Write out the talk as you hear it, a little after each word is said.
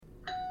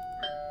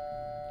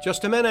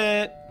Just a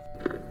minute.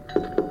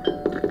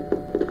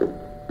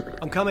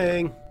 I'm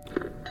coming.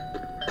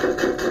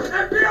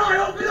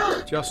 FBI, open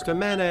up! Just a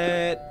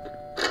minute.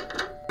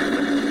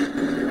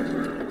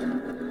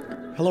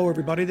 Hello,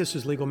 everybody. This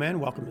is Legal Man.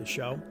 Welcome to the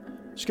show.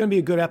 It's going to be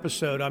a good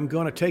episode. I'm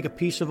going to take a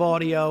piece of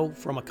audio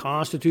from a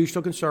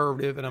constitutional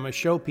conservative, and I'm going to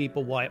show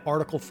people why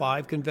Article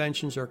 5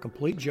 conventions are a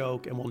complete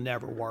joke and will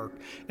never work.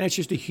 And it's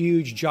just a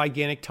huge,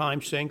 gigantic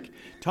time sink,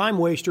 time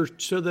waster,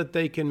 so that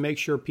they can make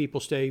sure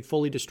people stay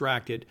fully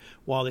distracted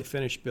while they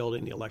finish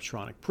building the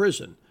electronic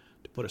prison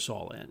to put us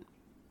all in.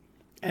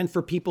 And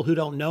for people who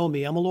don't know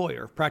me, I'm a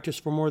lawyer,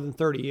 practiced for more than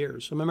 30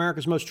 years. I'm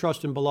America's most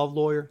trusted and beloved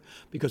lawyer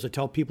because I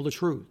tell people the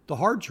truth, the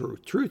hard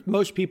truth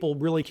most people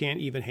really can't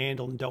even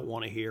handle and don't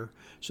want to hear,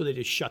 so they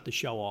just shut the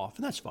show off,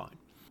 and that's fine.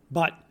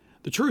 But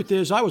the truth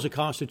is, I was a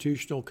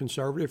constitutional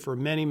conservative for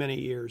many,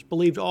 many years,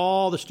 believed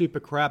all the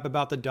stupid crap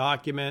about the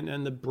document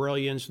and the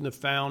brilliance and the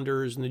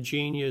founders and the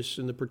genius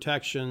and the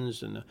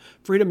protections and the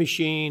freedom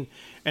machine.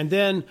 And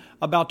then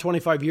about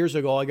 25 years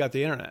ago, I got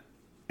the internet.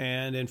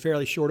 And in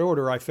fairly short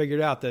order, I figured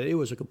out that it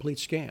was a complete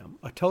scam,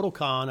 a total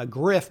con, a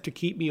grift to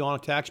keep me on a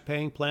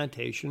tax-paying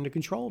plantation to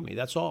control me.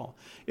 That's all.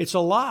 It's a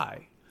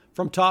lie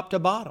from top to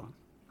bottom.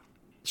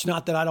 It's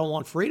not that I don't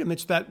want freedom.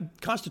 It's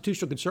that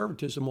constitutional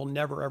conservatism will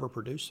never, ever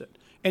produce it.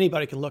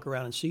 Anybody can look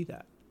around and see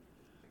that.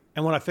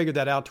 And when I figured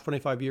that out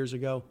 25 years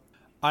ago,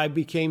 I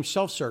became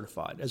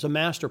self-certified as a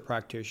master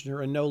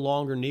practitioner and no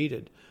longer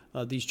needed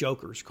these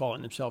jokers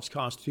calling themselves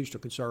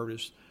constitutional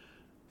conservatives.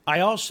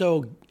 I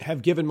also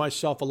have given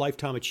myself a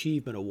Lifetime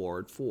Achievement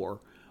Award for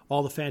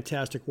all the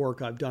fantastic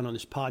work I've done on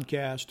this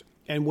podcast.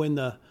 And when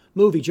the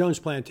movie Jones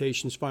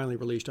Plantation is finally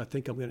released, I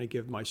think I'm going to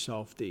give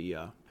myself the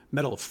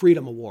Medal of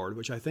Freedom Award,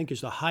 which I think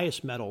is the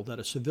highest medal that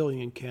a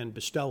civilian can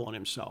bestow on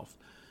himself.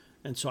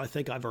 And so I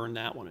think I've earned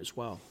that one as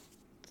well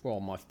for all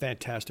my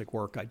fantastic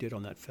work I did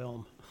on that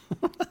film.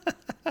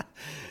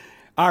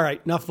 All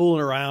right, enough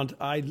fooling around.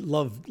 I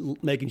love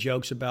making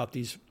jokes about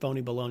these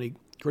phony baloney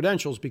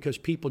credentials because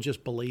people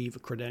just believe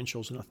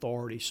credentials and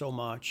authority so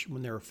much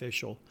when they're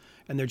official,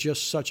 and they're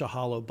just such a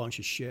hollow bunch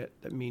of shit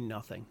that mean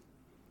nothing.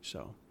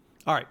 So,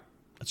 all right,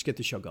 let's get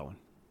the show going.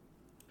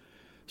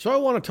 So I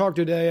want to talk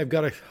today. I've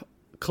got a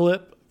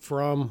clip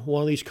from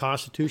one of these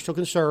constitutional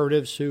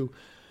conservatives who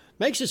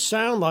makes it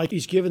sound like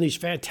he's giving these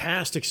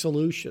fantastic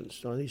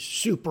solutions, these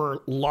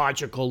super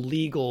logical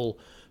legal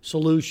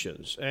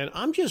solutions. And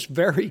I'm just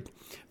very,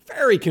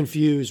 very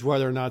confused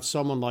whether or not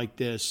someone like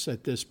this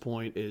at this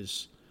point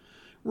is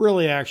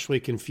really actually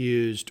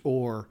confused,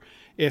 or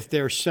if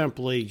they're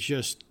simply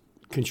just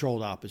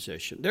controlled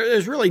opposition.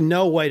 There's really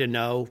no way to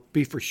know,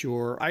 be for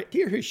sure. I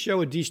hear his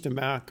show a decent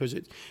amount because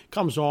it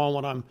comes on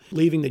when I'm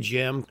leaving the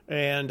gym,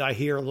 and I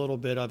hear a little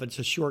bit of it. It's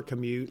a short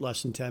commute,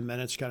 less than 10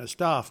 minutes kind of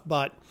stuff.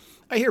 But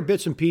I hear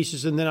bits and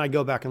pieces, and then I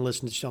go back and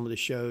listen to some of the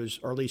shows,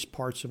 or at least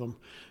parts of them,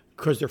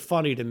 because they're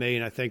funny to me,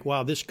 and I think,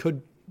 wow, this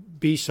could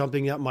be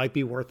something that might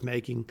be worth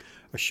making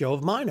a show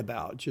of mine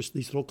about, just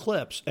these little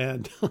clips.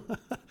 And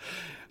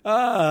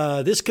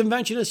this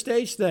Convention of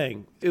States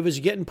thing, it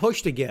was getting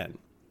pushed again.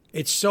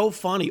 It's so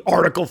funny.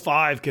 Article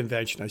 5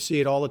 convention. I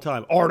see it all the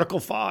time. Article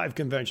 5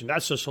 convention.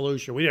 That's the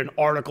solution. We need an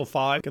Article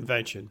 5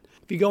 convention.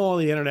 If you go on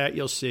the internet,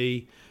 you'll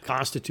see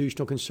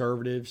constitutional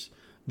conservatives,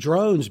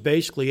 drones,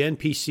 basically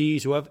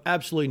NPCs who have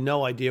absolutely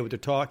no idea what they're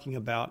talking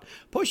about,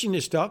 pushing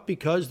this stuff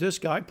because this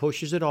guy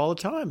pushes it all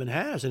the time and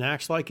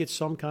acts like it's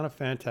some kind of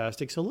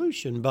fantastic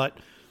solution. But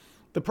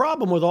the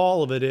problem with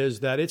all of it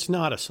is that it's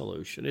not a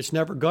solution. It's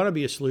never going to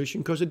be a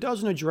solution because it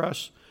doesn't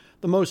address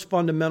the most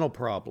fundamental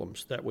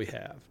problems that we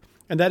have.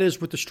 And that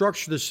is with the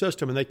structure of the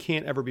system, and they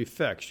can't ever be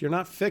fixed. You're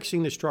not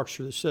fixing the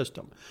structure of the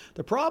system.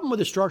 The problem with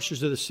the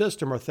structures of the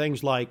system are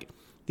things like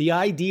the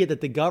idea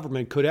that the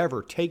government could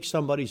ever take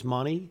somebody's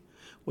money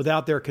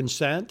without their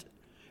consent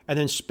and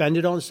then spend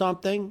it on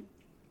something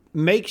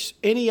makes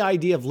any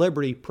idea of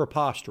liberty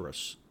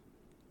preposterous.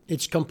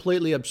 It's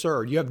completely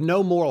absurd. You have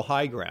no moral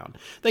high ground.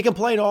 They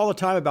complain all the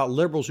time about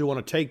liberals who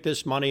want to take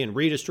this money and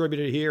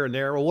redistribute it here and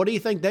there. Well, what do you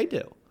think they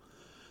do?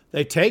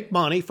 They take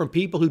money from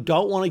people who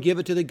don't want to give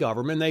it to the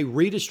government. They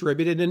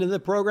redistribute it into the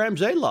programs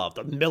they love.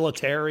 The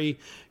military,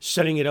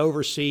 sending it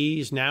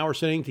overseas. Now we're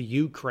sending it to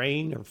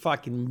Ukraine, or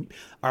fucking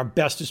our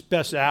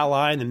best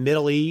ally in the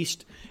Middle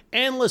East.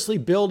 Endlessly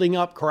building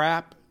up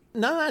crap.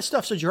 None of that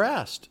stuff's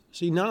addressed.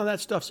 See, none of that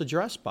stuff's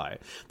addressed by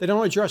it. They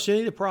don't address any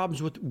of the problems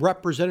with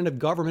representative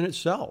government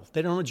itself.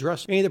 They don't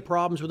address any of the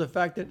problems with the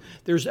fact that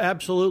there's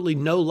absolutely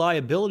no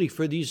liability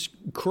for these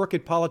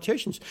crooked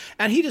politicians.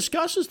 And he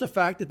discusses the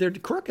fact that they're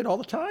crooked all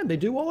the time. They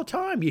do all the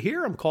time. You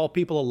hear them call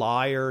people a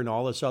liar and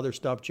all this other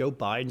stuff. Joe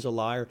Biden's a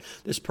liar.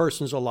 This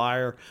person's a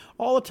liar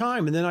all the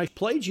time. And then I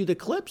played you the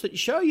clips that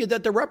show you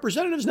that the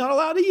representative's not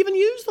allowed to even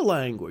use the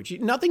language.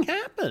 Nothing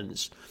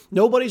happens.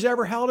 Nobody's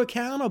ever held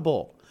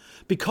accountable,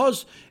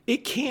 because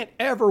it can't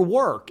ever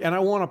work. And I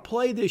want to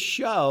play this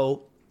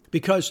show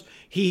because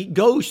he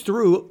goes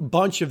through a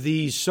bunch of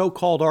these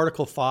so-called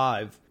Article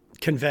 5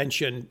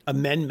 convention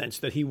amendments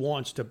that he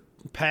wants to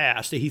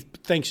passed that he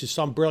thinks is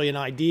some brilliant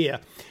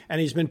idea,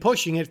 and he's been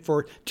pushing it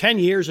for 10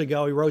 years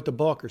ago. He wrote the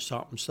book or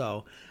something.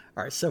 So,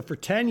 all right, so for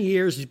 10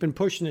 years, he's been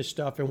pushing this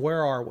stuff, and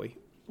where are we?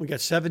 We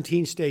got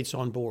 17 states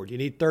on board. You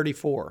need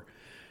 34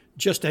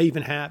 just to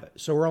even have it.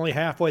 So we're only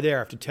halfway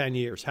there after 10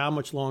 years. How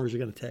much longer is it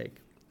going to take?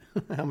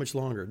 How much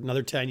longer?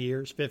 Another 10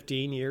 years,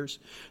 15 years?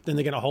 Then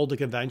they're going to hold the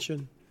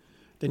convention?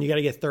 Then you got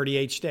to get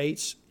 38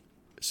 states.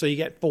 So you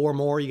get 4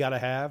 more you got to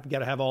have. You got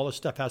to have all this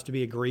stuff has to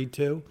be agreed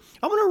to.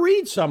 I'm going to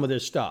read some of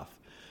this stuff.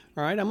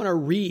 All right, I'm going to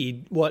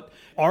read what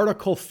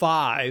Article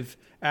 5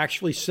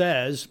 actually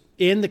says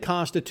in the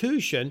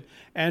Constitution.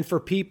 And for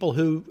people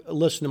who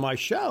listen to my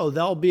show,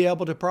 they'll be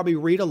able to probably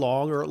read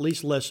along or at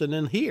least listen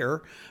and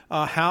hear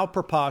how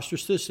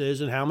preposterous this is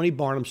and how many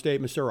Barnum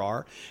statements there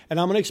are. And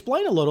I'm going to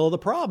explain a little of the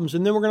problems.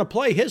 And then we're going to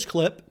play his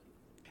clip.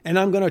 And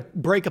I'm going to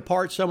break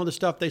apart some of the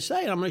stuff they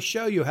say. And I'm going to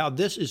show you how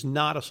this is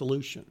not a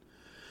solution.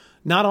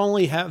 Not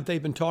only have they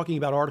been talking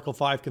about Article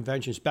 5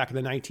 conventions back in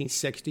the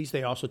 1960s,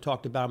 they also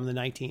talked about them in the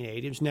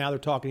 1980s. Now they're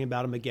talking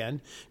about them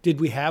again.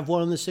 Did we have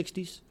one in the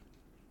 60s?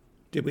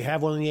 Did we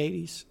have one in the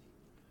 80s?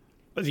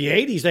 But the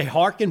 80s, they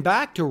harken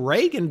back to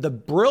Reagan, the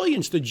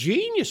brilliance, the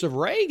genius of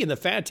Reagan, the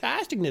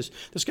fantasticness.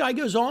 This guy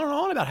goes on and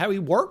on about how he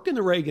worked in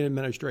the Reagan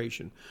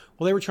administration.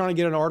 Well, they were trying to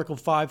get an Article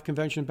 5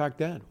 convention back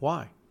then.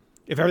 Why?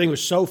 If everything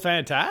was so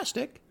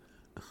fantastic.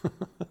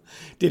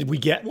 Did we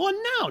get one?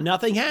 No,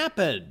 nothing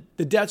happened.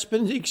 The debt's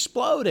been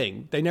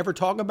exploding. They never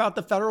talk about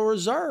the Federal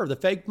Reserve, the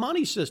fake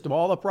money system,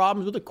 all the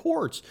problems with the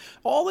courts.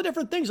 All the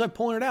different things I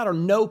pointed out are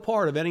no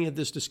part of any of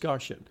this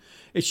discussion.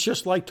 It's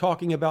just like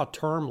talking about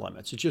term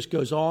limits. It just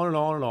goes on and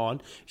on and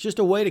on. It's just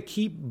a way to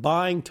keep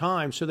buying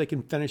time so they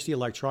can finish the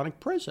electronic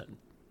prison.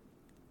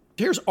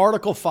 Here's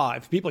Article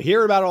 5. People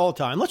hear about it all the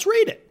time. Let's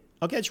read it.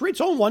 Okay, let's read.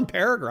 It's only one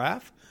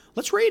paragraph.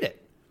 Let's read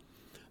it.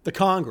 The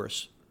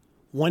Congress,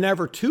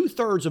 whenever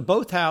 2/3 of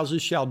both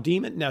houses shall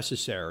deem it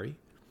necessary,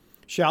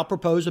 shall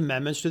propose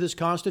amendments to this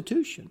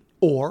Constitution,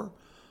 or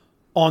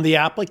on the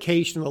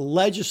application of the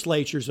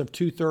legislatures of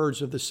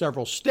 2/3 of the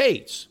several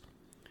states,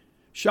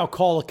 shall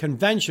call a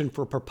convention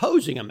for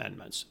proposing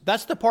amendments.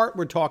 That's the part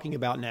we're talking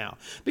about now.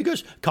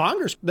 Because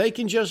Congress, they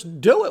can just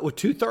do it with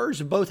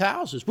 2/3 of both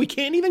houses. We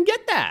can't even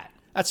get that.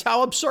 That's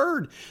how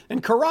absurd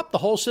and corrupt the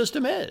whole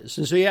system is.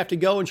 And so you have to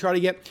go and try to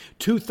get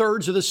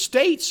 2/3 of the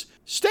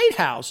state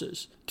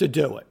houses to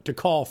do it, to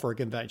call for a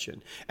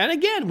convention. And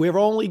again, we've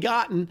only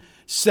gotten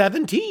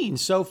 17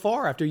 so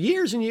far after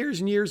years and years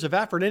and years of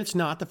effort, and it's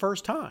not the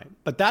first time.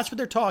 But that's what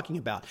they're talking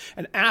about,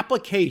 an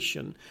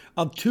application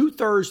of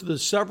 2/3 of the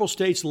several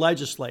states'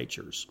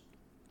 legislatures.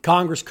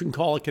 Congress can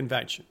call a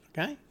convention,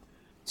 okay?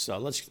 So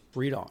let's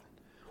read on.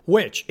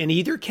 Which, in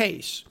either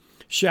case,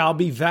 shall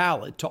be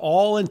valid to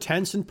all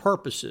intents and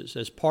purposes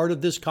as part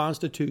of this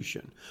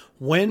Constitution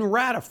when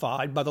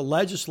ratified by the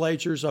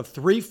legislatures of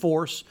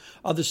 3/4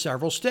 of the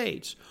several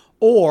states,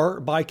 or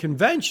by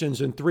conventions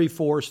in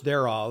 3/4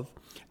 thereof,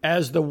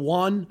 as the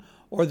one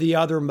or the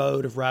other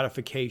mode of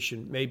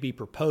ratification may be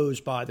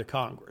proposed by the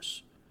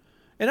Congress.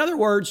 In other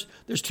words,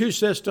 there's two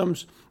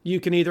systems. You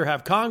can either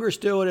have Congress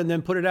do it and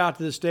then put it out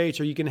to the states,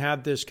 or you can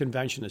have this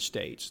convention of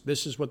states.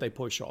 This is what they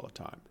push all the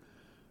time.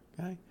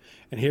 Okay?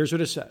 And here's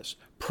what it says.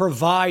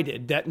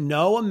 Provided that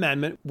no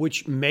amendment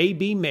which may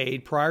be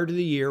made prior to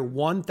the year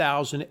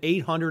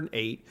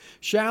 1808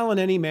 shall in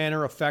any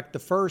manner affect the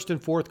first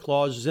and fourth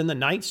clauses in the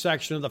 9th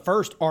section of the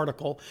first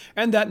article,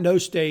 and that no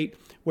state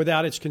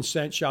without its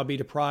consent shall be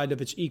deprived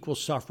of its equal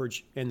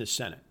suffrage in the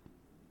Senate.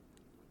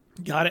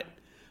 Got it?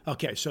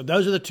 Okay, so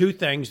those are the two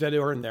things that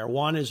are in there.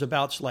 One is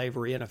about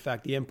slavery, in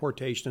effect, the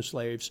importation of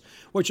slaves,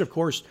 which, of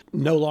course,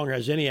 no longer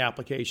has any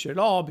application at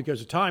all because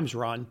the time's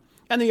run.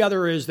 And the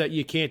other is that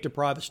you can't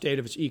deprive a state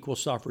of its equal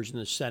suffrage in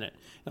the Senate.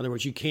 In other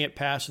words, you can't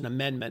pass an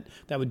amendment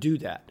that would do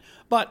that.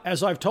 But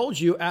as I've told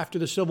you, after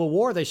the Civil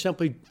War, they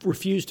simply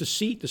refused to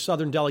seat the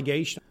Southern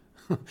delegation.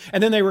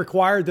 And then they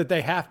required that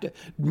they have to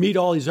meet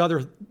all these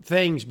other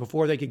things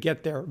before they could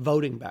get their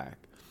voting back.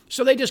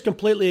 So they just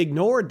completely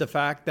ignored the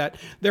fact that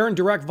they're in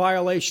direct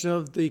violation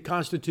of the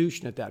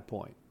Constitution at that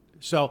point.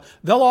 So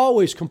they'll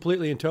always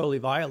completely and totally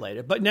violate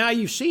it. But now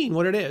you've seen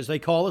what it is. They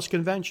call this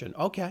convention.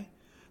 Okay.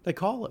 They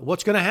call it.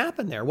 What's going to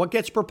happen there? What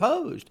gets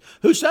proposed?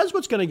 Who says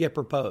what's going to get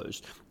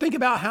proposed? Think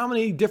about how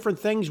many different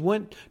things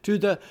went to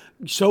the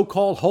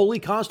so-called Holy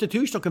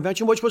Constitutional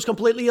Convention, which was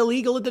completely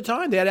illegal at the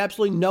time. They had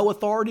absolutely no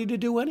authority to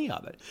do any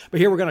of it. But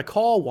here we're going to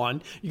call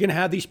one. You're going to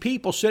have these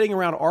people sitting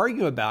around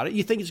arguing about it.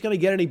 You think it's going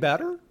to get any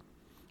better?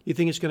 You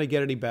think it's going to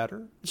get any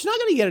better? It's not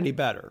going to get any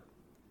better.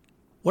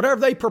 Whatever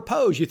they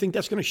propose, you think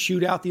that's going to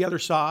shoot out the other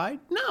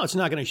side? No, it's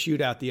not going to shoot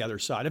out the other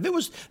side. If it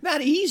was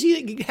that easy,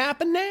 it could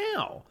happen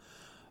now.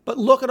 But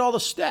look at all the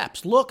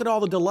steps. Look at all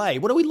the delay.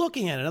 What are we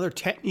looking at? Another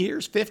 10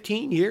 years,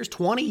 15 years,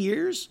 20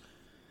 years?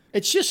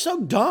 It's just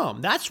so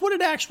dumb. That's what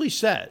it actually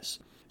says.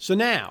 So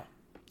now,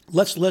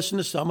 let's listen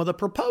to some of the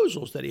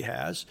proposals that he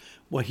has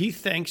when he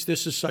thinks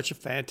this is such a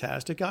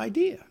fantastic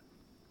idea.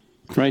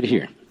 Right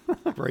here.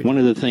 Right. One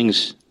of the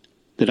things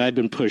that I've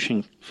been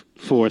pushing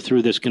for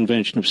through this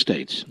convention of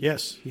states.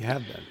 Yes, you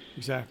have been.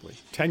 Exactly.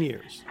 10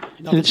 years.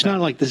 And it's not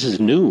like this is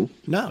new.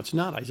 No, it's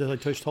not. I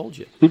just told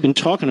you. We've been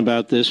talking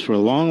about this for a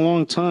long,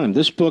 long time.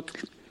 This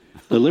book,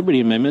 The Liberty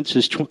Amendments,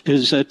 is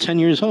 10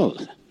 years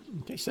old.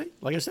 Okay, see?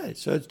 Like I said,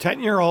 so it's a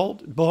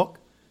 10-year-old book.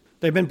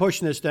 They've been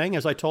pushing this thing.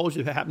 As I told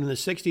you, it happened in the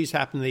 60s,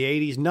 happened in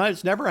the 80s. No,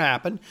 it's never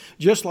happened.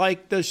 Just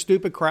like the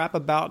stupid crap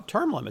about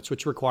term limits,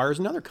 which requires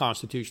another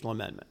constitutional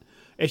amendment.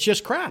 It's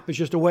just crap. It's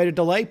just a way to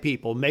delay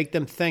people, make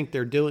them think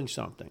they're doing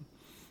something.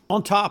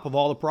 On top of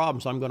all the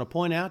problems I'm going to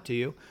point out to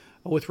you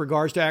with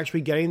regards to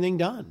actually getting anything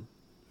done.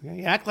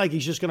 Okay? Act like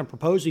he's just going to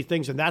propose these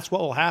things and that's what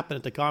will happen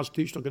at the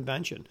Constitutional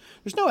Convention.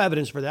 There's no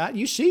evidence for that.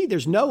 You see,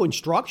 there's no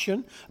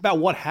instruction about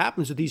what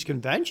happens at these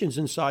conventions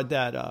inside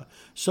that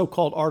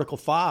so-called Article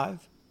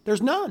 5.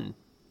 There's none.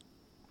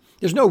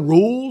 There's no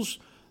rules.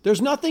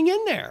 There's nothing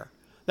in there.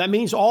 That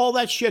means all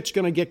that shit's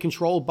going to get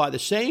controlled by the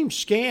same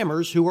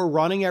scammers who are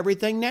running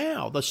everything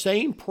now. The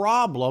same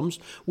problems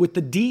with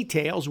the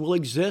details will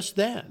exist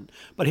then.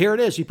 But here it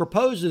is. He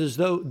proposed it as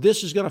though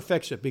this is going to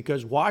fix it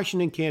because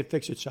Washington can't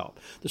fix itself.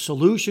 The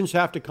solutions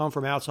have to come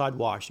from outside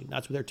Washington.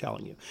 That's what they're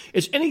telling you.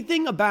 Is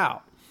anything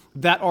about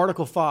that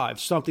Article 5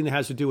 something that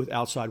has to do with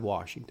outside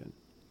Washington?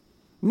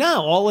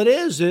 No, all it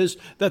is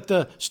that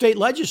the state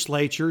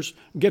legislatures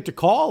get to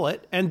call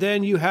it, and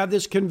then you have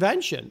this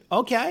convention.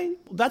 Okay,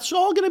 that's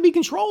all going to be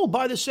controlled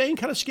by the same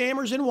kind of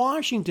scammers in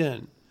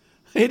Washington.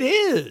 It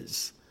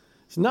is.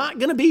 It's not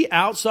going to be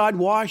outside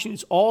Washington.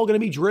 It's all going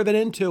to be driven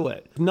into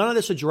it. None of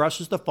this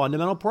addresses the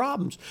fundamental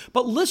problems.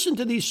 But listen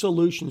to these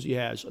solutions he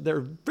has.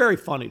 They're very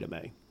funny to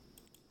me.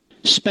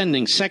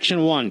 Spending,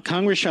 Section 1.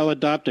 Congress shall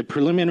adopt a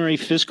preliminary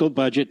fiscal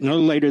budget no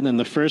later than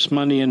the first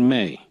Monday in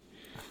May.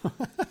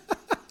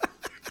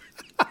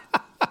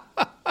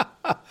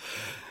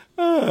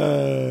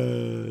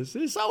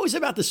 It's always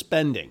about the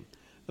spending,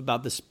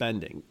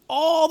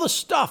 All the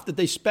stuff that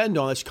they spend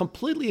on is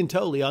completely and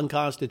totally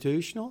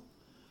unconstitutional.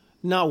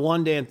 Not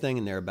one damn thing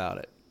in there about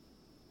it.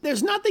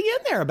 There's nothing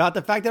in there about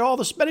the fact that all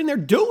the spending they're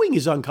doing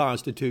is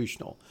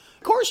unconstitutional.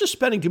 Of course they're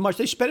spending too much.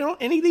 They spend it on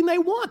anything they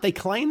want. They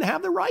claim to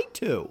have the right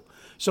to.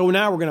 So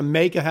now we're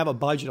going to have a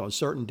budget on a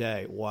certain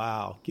day.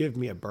 Wow, give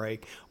me a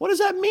break. What does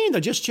that mean?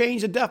 They'll just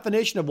change the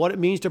definition of what it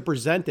means to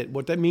present it,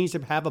 what that means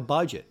to have a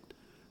budget.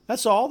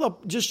 That's all. They'll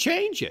just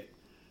change it.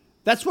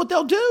 That's what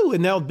they'll do.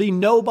 And there'll be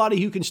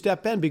nobody who can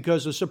step in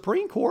because the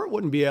Supreme Court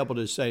wouldn't be able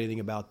to say anything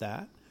about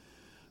that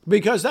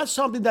because that's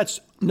something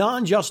that's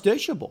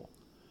non-justiciable.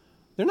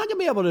 They're not going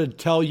to be able to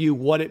tell you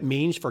what it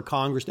means for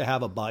Congress to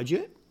have a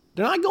budget.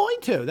 They're not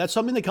going to. That's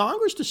something that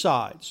Congress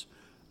decides.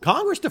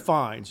 Congress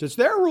defines. It's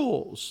their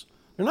rules.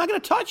 They're not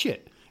going to touch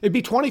it. It'd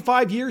be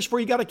 25 years before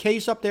you got a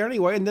case up there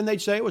anyway, and then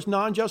they'd say it was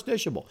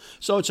non-justiciable.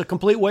 So it's a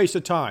complete waste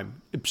of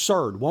time.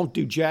 Absurd. Won't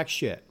do jack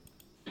shit.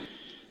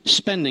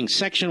 Spending,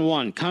 Section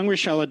 1. Congress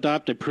shall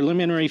adopt a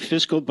preliminary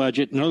fiscal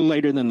budget no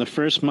later than the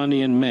first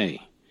Monday in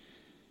May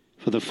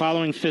for the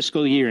following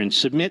fiscal year and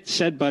submit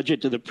said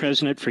budget to the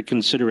President for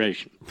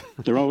consideration.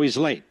 They're always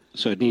late,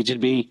 so it needs to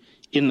be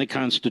in the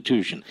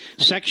Constitution.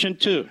 Section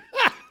 2.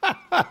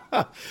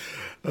 Oh,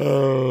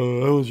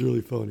 that was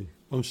really funny.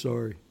 I'm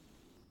sorry.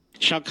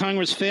 Shall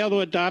Congress fail to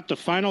adopt a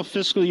final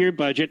fiscal year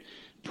budget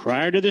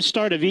prior to the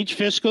start of each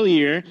fiscal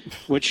year,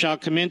 which shall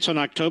commence on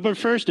October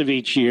 1st of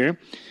each year,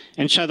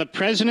 and shall the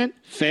President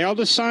fail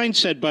to sign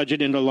said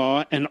budget into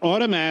law, an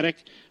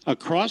automatic,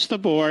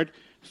 across-the-board,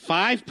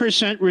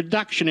 5%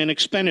 reduction in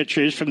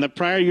expenditures from the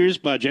prior year's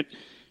budget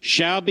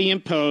shall be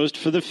imposed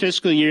for the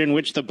fiscal year in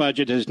which the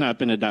budget has not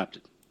been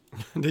adopted.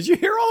 Did you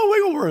hear all the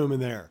wiggle room in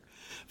there?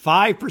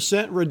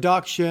 5%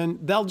 reduction.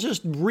 They'll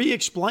just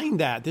re-explain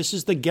that. This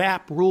is the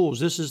GAP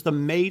rules. This is the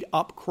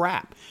made-up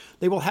crap.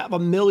 They will have a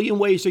million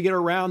ways to get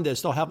around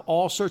this. They'll have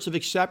all sorts of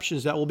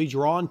exceptions that will be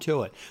drawn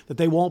to it, that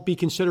they won't be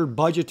considered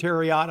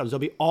budgetary items. They'll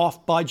be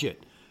off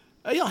budget.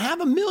 You'll have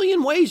a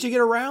million ways to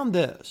get around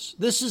this.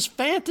 This is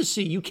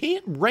fantasy. You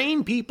can't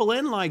rein people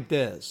in like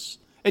this.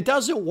 It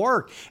doesn't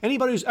work.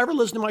 Anybody who's ever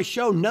listened to my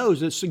show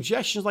knows that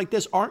suggestions like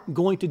this aren't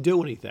going to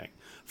do anything.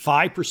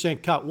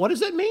 5% cut. What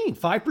does that mean?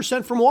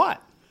 5% from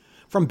what?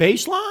 From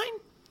baseline?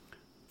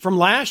 From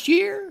last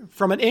year?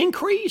 From an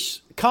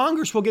increase?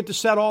 Congress will get to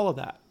set all of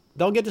that.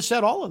 They'll get to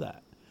set all of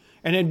that.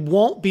 And it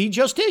won't be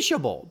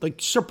justiciable. The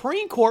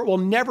Supreme Court will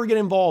never get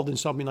involved in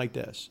something like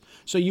this.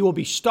 So you will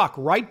be stuck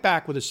right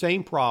back with the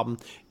same problem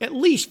at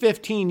least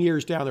 15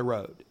 years down the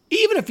road.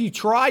 Even if you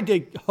tried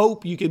to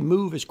hope you could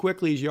move as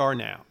quickly as you are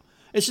now.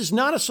 This is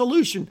not a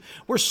solution.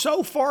 We're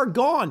so far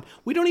gone.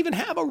 We don't even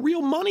have a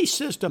real money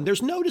system.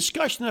 There's no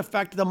discussion of the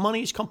fact that the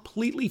money is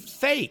completely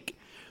fake.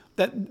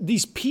 That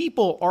these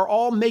people are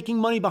all making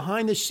money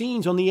behind the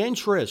scenes on the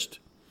interest.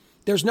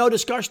 There's no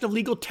discussion of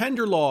legal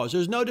tender laws.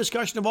 There's no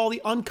discussion of all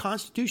the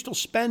unconstitutional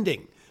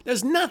spending.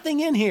 There's nothing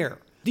in here.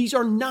 These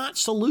are not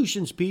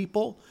solutions,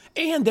 people.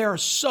 And they're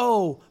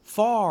so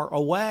far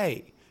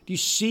away. Do you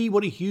see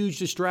what a huge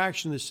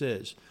distraction this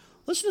is?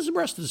 Listen to the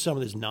rest of some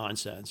of this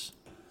nonsense.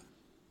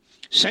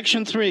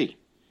 Section 3.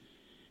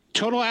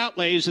 Total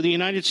outlays of the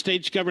United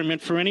States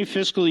government for any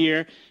fiscal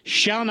year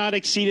shall not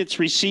exceed its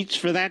receipts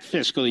for that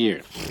fiscal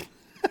year.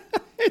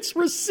 It's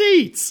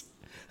receipts.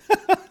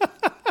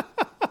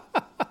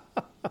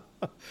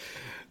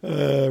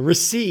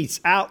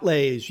 Receipts,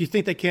 outlays. You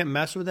think they can't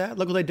mess with that?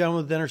 Look what they've done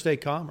with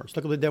interstate commerce.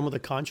 Look what they've done with the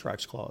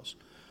contracts clause.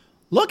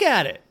 Look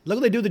at it. Look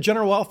what they do with the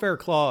general welfare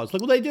clause.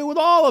 Look what they do with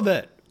all of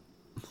it.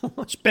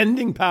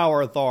 Spending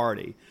power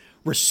authority.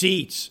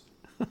 Receipts.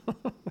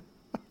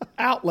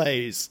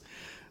 Outlays.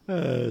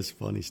 It's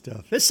funny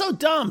stuff. It's so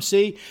dumb,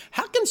 see?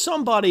 How can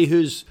somebody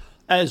who's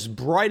as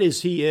bright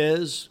as he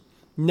is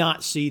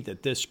not see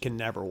that this can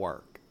never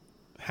work?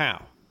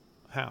 How?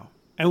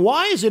 And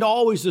why is it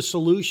always the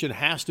solution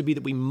has to be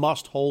that we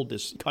must hold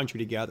this country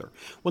together?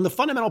 When the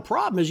fundamental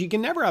problem is you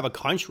can never have a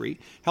country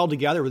held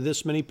together with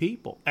this many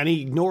people. And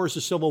he ignores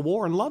the Civil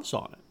War and loves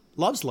on it.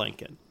 Loves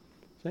Lincoln.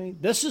 See?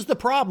 This is the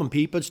problem,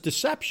 people. It's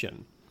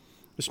deception.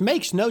 This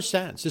makes no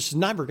sense. This is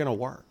never going to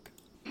work.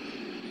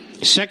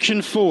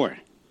 Section 4.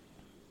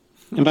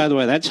 And by the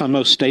way, that's how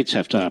most states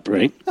have to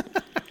operate.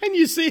 And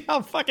you see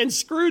how fucking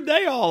screwed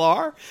they all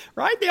are,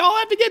 right? They all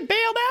have to get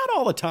bailed out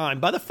all the time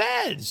by the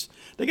feds.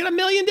 They got a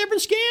million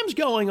different scams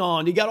going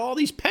on. You got all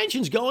these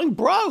pensions going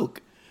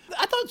broke.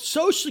 I thought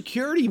Social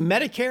Security,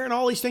 Medicare, and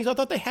all these things, I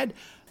thought they had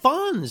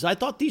funds. I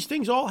thought these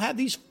things all had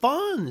these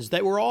funds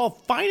that were all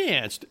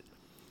financed.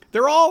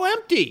 They're all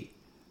empty.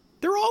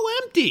 They're all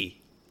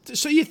empty.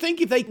 So you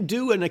think if they can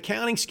do an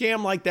accounting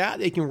scam like that,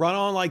 they can run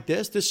on like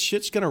this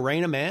shit's going to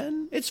rein them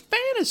in? It's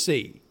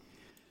fantasy.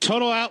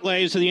 Total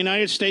outlays of the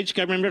United States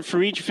government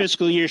for each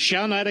fiscal year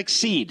shall not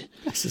exceed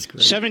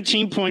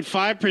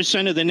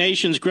 17.5% of the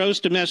nation's gross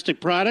domestic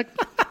product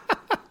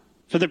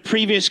for the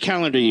previous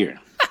calendar year.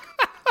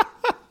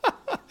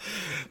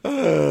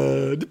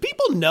 Do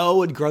people know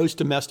what gross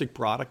domestic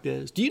product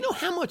is? Do you know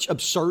how much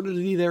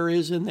absurdity there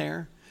is in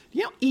there? Do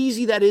you know how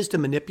easy that is to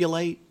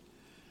manipulate?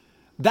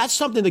 That's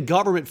something the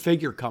government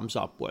figure comes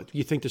up with.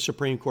 You think the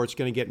Supreme Court's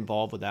going to get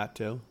involved with that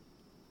too?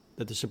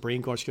 That the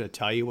Supreme Court's going to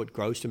tell you what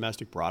gross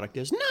domestic product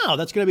is? No,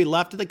 that's going to be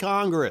left to the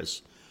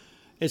Congress.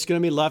 It's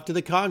going to be left to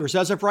the Congress.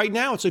 As of right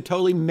now, it's a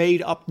totally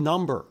made-up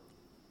number.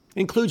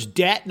 It includes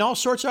debt and all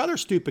sorts of other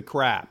stupid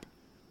crap.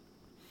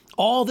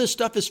 All this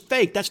stuff is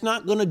fake. That's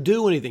not going to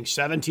do anything.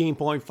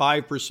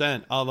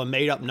 17.5% of a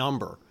made-up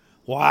number.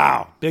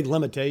 Wow, big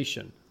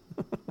limitation.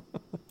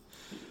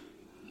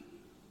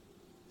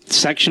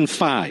 Section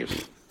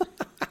 5.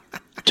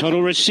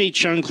 Total receipts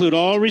shall include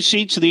all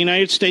receipts of the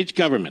United States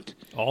government.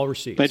 All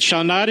receipts. But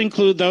shall not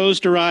include those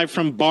derived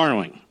from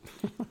borrowing.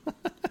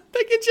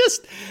 They can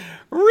just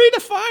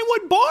redefine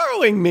what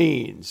borrowing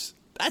means.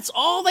 That's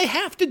all they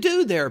have to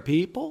do there,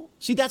 people.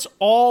 See, that's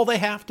all they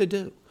have to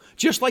do.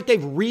 Just like they've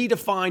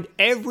redefined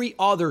every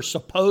other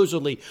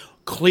supposedly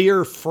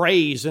clear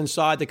phrase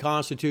inside the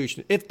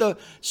Constitution. If the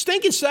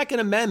stinking Second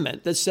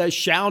Amendment that says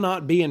shall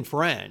not be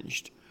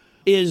infringed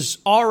is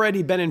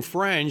already been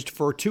infringed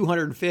for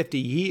 250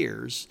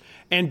 years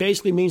and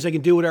basically means they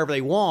can do whatever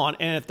they want,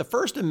 and if the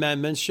First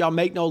Amendment shall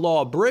make no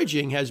law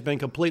abridging has been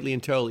completely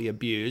and totally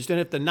abused, and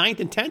if the Ninth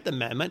and Tenth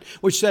Amendment,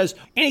 which says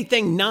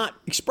anything not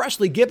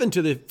expressly given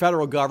to the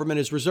federal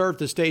government is reserved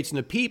to states and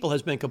the people,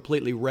 has been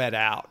completely read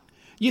out,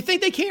 you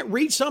think they can't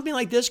read something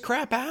like this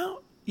crap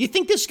out? You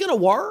think this is going to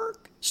work?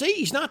 See,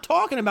 he's not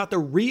talking about the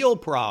real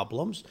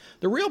problems.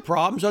 The real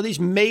problems are these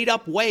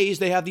made-up ways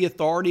they have the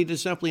authority to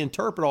simply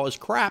interpret all this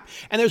crap,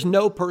 and there's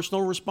no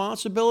personal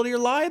responsibility or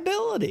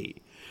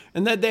liability.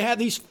 And that they have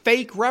these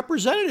fake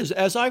representatives,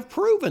 as I've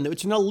proven.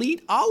 It's an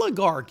elite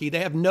oligarchy. They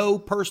have no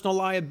personal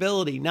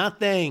liability,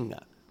 nothing.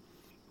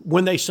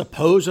 When they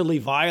supposedly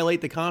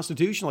violate the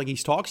Constitution, like he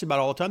talks about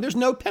all the time, there's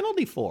no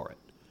penalty for it.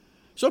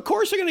 So, of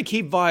course, they're going to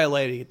keep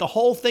violating it. The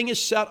whole thing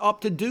is set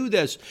up to do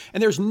this.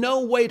 And there's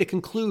no way to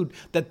conclude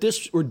that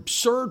this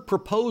absurd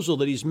proposal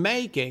that he's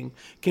making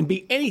can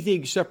be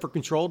anything except for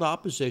controlled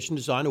opposition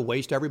designed to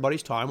waste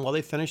everybody's time while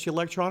they finish the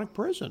electronic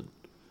prison.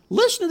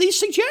 Listen to these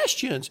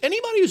suggestions.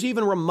 Anybody who's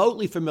even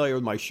remotely familiar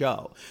with my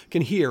show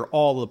can hear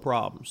all the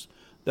problems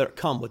that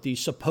come with these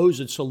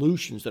supposed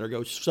solutions that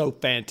are so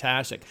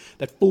fantastic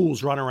that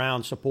fools run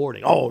around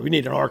supporting. Oh, we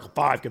need an Article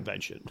 5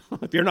 convention.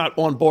 If you're not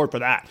on board for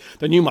that,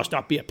 then you must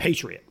not be a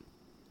patriot.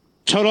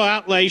 Total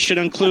outlay should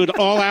include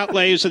all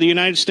outlays of the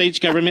United States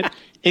government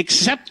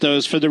except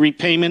those for the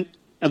repayment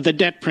of the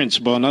debt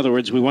principal. In other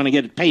words, we want to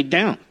get it paid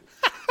down.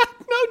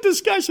 No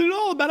discussion at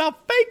all about how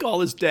fake all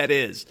this debt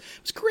is.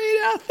 It's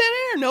created out of thin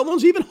air. No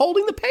one's even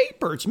holding the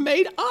paper. It's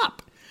made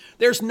up.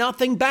 There's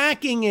nothing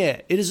backing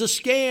it. It is a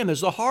scam.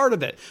 It's the heart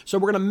of it. So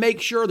we're going to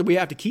make sure that we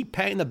have to keep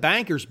paying the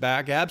bankers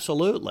back.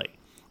 Absolutely.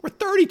 We're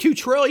 $32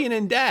 trillion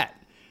in debt.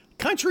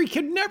 Country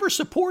could never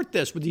support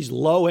this with these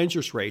low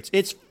interest rates.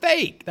 It's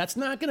fake. That's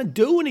not going to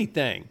do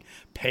anything.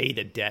 Pay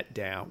the debt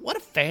down. What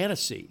a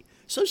fantasy.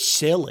 So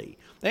silly.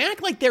 They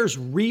act like there's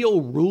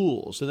real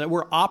rules and that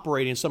we're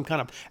operating in some kind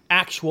of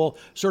actual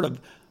sort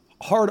of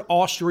hard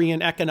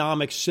Austrian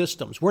economic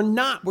systems. We're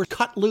not. We're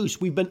cut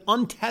loose. We've been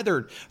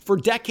untethered for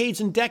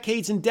decades and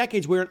decades and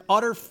decades. We're in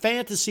utter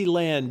fantasy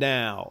land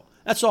now.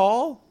 That's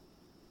all.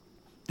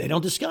 They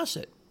don't discuss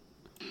it.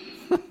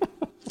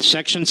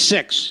 Section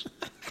 6.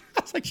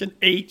 Section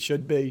 8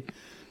 should be.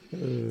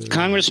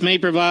 Congress may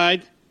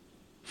provide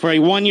for a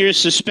one-year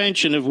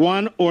suspension of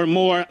one or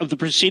more of the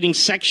preceding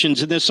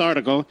sections in this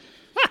article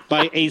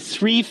by a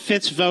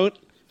 3/5 vote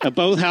of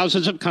both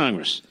houses of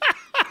Congress.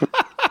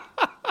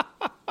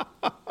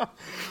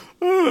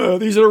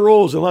 These are the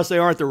rules, unless they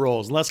aren't the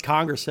rules, unless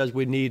Congress says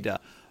we need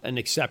an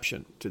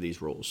exception to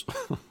these rules.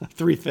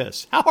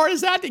 3/5. How hard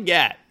is that to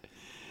get?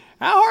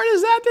 How hard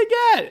is that to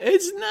get?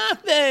 It's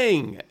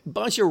nothing.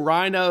 Bunch of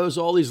rhinos,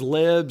 all these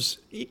libs.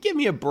 You give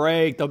me a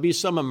break. There'll be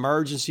some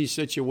emergency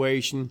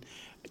situation.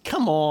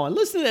 Come on,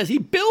 listen to this. He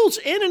builds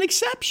in an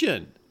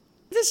exception.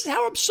 This is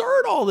how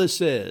absurd all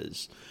this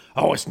is.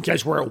 Oh, it's in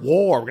case we're at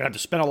war. We're going to have to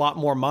spend a lot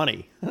more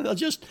money. They'll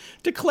just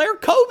declare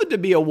COVID to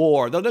be a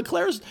war. They'll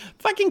declare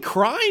fucking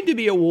crime to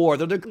be a war.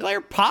 They'll declare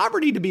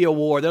poverty to be a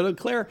war. They'll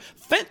declare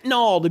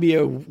fentanyl to be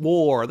a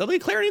war. They'll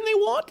declare anything they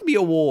want to be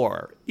a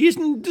war. He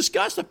doesn't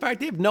discuss the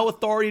fact they have no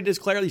authority to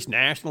declare these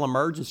national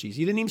emergencies.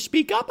 He didn't even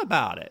speak up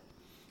about it.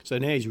 So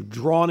now he's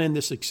drawn in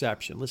this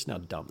exception. Listen how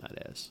dumb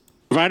that is.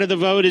 Provided the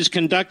vote is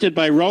conducted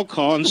by roll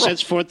call and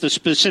sets forth the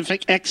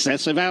specific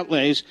excess of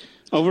outlays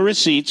over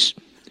receipts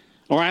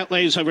or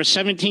outlays over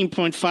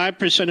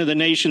 17.5% of the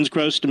nation's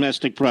gross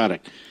domestic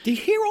product. Do you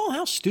hear all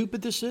how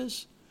stupid this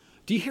is?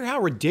 Do you hear how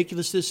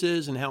ridiculous this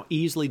is and how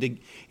easily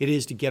it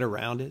is to get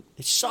around it?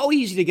 It's so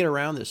easy to get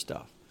around this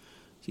stuff.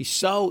 It's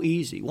so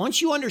easy.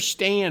 Once you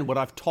understand what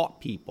I've taught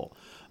people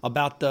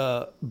about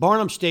the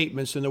Barnum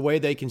statements and the way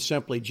they can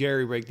simply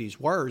jerry-rig these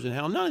words and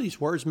how none of these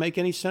words make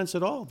any sense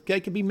at all. They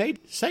can be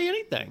made to say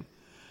anything.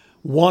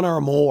 One or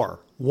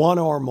more. One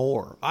or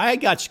more. I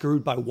got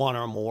screwed by one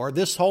or more.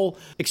 This whole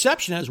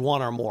exception has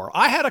one or more.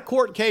 I had a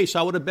court case.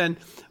 I would have been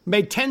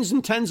made tens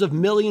and tens of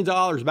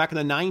 $millions back in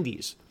the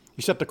 90s,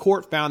 except the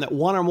court found that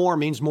one or more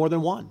means more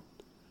than one.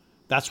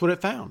 That's what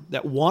it found,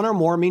 that one or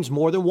more means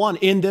more than one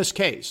in this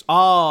case.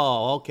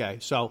 Oh, okay.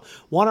 So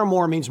one or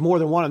more means more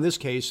than one in this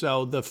case,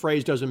 so the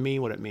phrase doesn't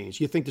mean what it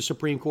means. You think the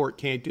Supreme Court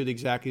can't do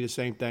exactly the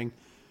same thing?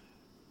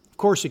 Of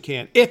course it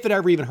can. If it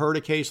ever even heard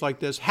a case like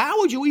this, how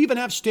would you even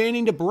have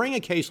standing to bring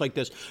a case like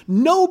this?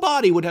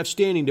 Nobody would have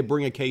standing to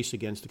bring a case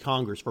against the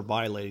Congress for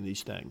violating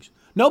these things.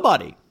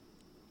 Nobody.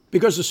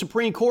 Because the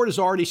Supreme Court has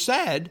already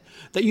said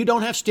that you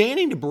don't have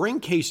standing to bring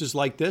cases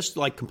like this,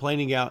 like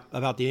complaining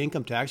about the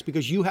income tax,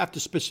 because you have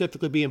to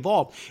specifically be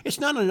involved. It's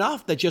not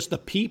enough that just the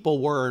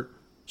people were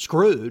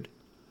screwed.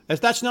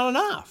 That's not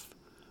enough.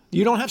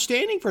 You don't have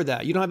standing for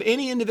that. You don't have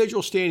any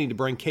individual standing to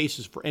bring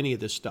cases for any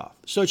of this stuff.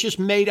 So it's just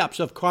made up.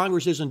 So if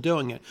Congress isn't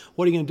doing it,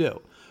 what are you going to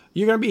do?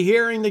 You're going to be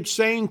hearing the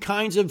same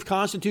kinds of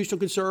constitutional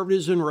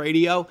conservatives in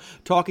radio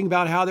talking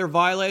about how they're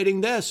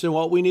violating this and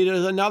what we need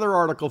is another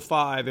Article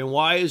 5 and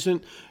why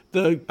isn't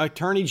the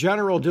Attorney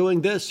General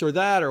doing this or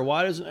that or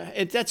why doesn't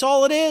it? That's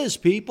all it is,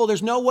 people.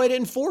 There's no way to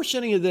enforce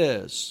any of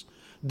this.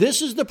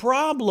 This is the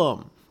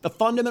problem. The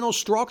fundamental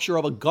structure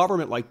of a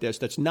government like this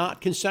that's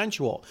not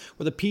consensual,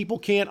 where the people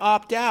can't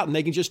opt out and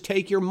they can just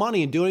take your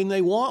money and do anything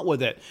they want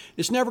with it.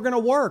 It's never going to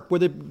work, where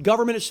the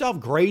government itself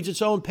grades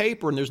its own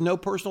paper and there's no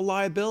personal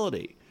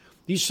liability.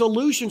 These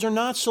solutions are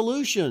not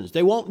solutions.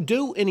 They won't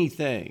do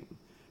anything.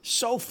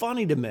 So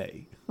funny to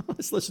me.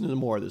 Let's listen to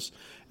more of this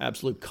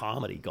absolute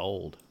comedy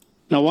gold.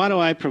 Now, why do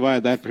I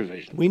provide that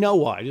provision? We know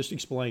why. I just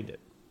explained it.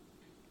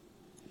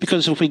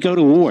 Because if we go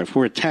to war, if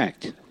we're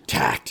attacked,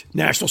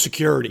 national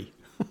security.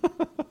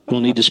 We'll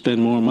need to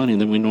spend more money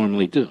than we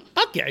normally do.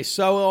 Okay,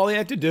 so all they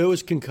have to do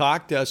is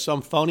concoct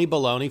some phony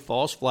baloney,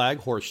 false flag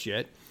horse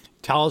shit,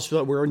 tell us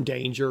that we're in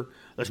danger,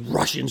 the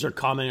Russians are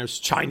coming, or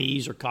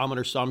Chinese are coming,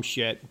 or some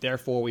shit.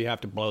 Therefore, we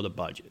have to blow the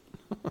budget.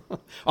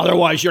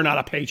 Otherwise, you're not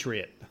a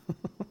patriot.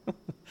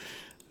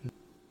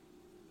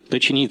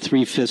 But you need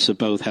 3/5 of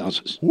both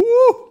houses.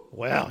 Woo!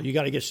 Well, you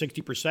got to get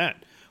 60%.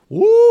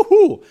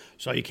 Woo-hoo!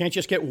 So you can't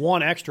just get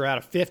one extra out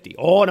of 50.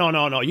 Oh,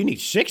 no. You need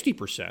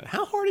 60%.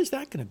 How hard is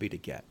that going to be to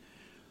get?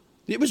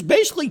 It was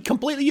basically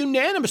completely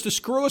unanimous to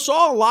screw us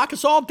all, lock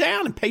us all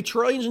down, and pay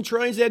trillions and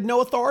trillions they had no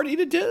authority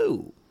to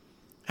do.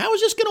 How is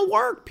this going to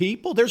work,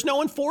 people? There's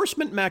no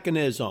enforcement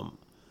mechanism.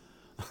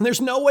 There's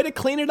no way to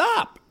clean it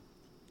up.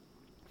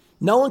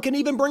 No one can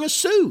even bring a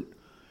suit.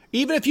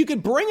 Even if you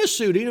could bring a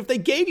suit, even if they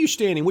gave you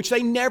standing, which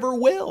they never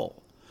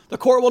will. The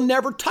court will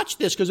never touch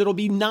this because it'll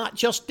be not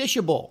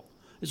justiciable.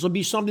 This will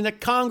be something that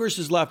Congress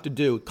is left to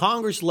do.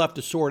 Congress is left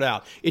to sort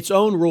out its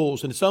own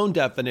rules and its own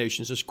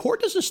definitions. This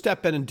court doesn't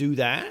step in and do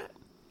that.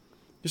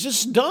 This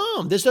is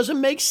dumb. This doesn't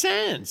make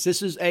sense.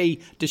 This is a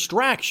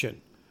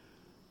distraction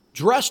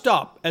dressed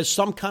up as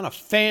some kind of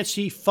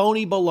fancy,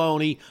 phony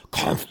baloney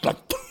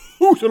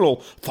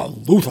constitutional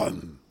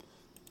solution.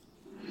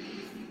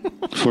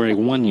 For a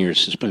one-year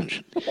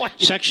suspension.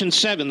 Section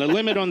 7, the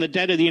limit on the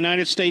debt of the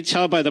United States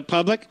held by the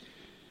public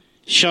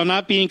shall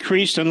not be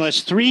increased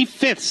unless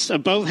 3/5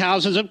 of both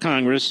houses of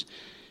Congress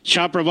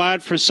shall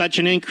provide for such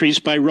an increase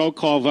by roll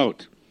call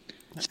vote.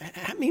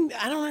 I mean,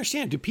 I don't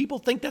understand. Do people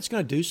think that's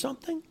going to do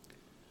something?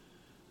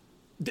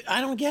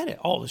 I don't get it.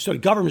 Oh, so the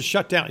government's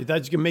shut down.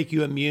 That's going to make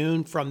you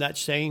immune from that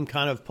same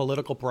kind of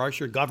political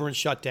pressure. Government's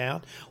shut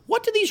down.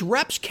 What do these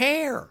reps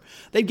care?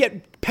 They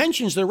get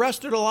pensions the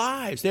rest of their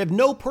lives. They have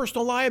no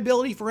personal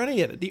liability for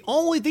any of it. The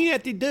only thing they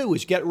have to do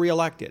is get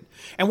reelected.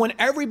 And when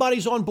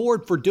everybody's on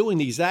board for doing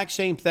the exact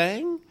same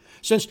thing,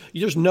 since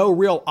there's no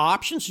real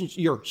option, since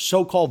your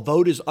so-called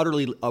vote is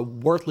utterly a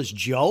worthless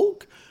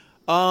joke,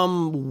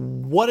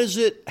 what does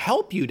it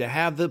help you to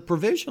have the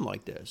provision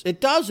like this?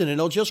 It doesn't, and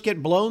it'll just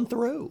get blown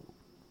through.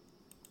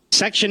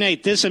 Section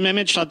 8, this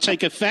amendment shall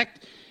take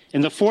effect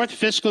in the fourth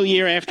fiscal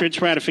year after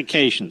its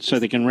ratification, so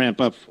they can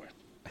ramp up for it.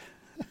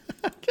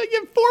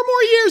 Give 4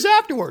 more years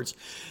afterwards.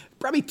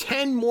 Probably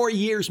 10 more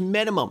years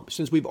minimum,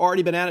 since we've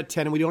already been at it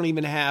 10 and we don't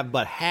even have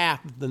but half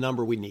the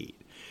number we need.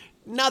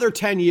 Another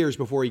 10 years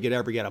before you could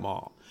ever get them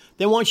all.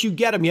 Then once you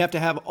get them, you have to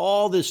have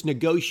all this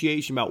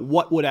negotiation about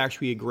what would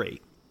actually agree.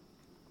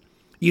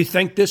 You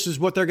think this is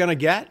what they're going to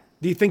get?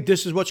 Do you think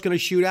this is what's going to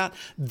shoot out?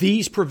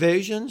 These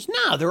provisions?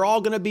 No, they're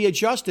all going to be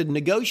adjusted and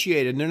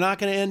negotiated, and they're not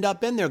going to end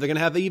up in there. They're going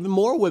to have even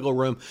more wiggle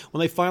room when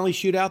they finally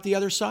shoot out the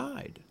other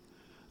side.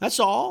 That's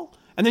all.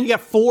 And then you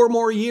got 4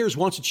 more years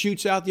once it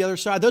shoots out the other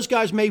side. Those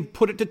guys may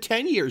put it to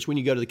 10 years when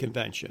you go to the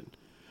convention.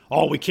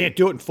 Oh, we can't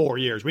do it in 4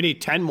 years. We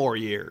need 10 more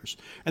years.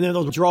 And then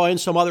they'll draw in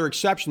some other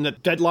exception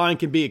that deadline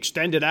can be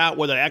extended out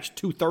with an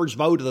 2/3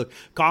 vote of the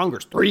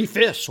Congress.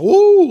 3/5.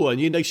 Ooh, and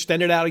you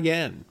extend it out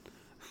again.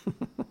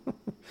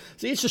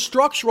 See, it's the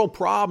structural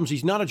problems.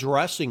 He's not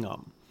addressing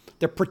them.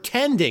 They're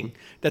pretending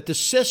that the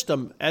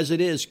system as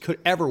it is could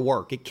ever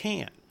work. It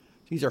can't.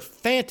 These are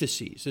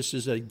fantasies. This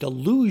is a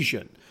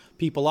delusion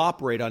people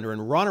operate under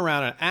and run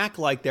around and act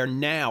like they're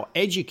now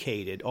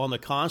educated on the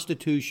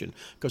Constitution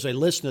because they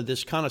listen to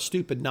this kind of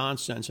stupid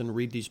nonsense and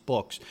read these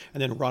books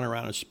and then run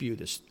around and spew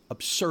this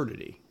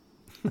absurdity.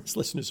 Let's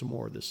listen to some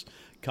more of this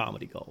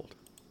comedy gold.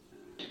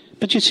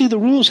 But you see, the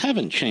rules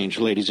haven't changed,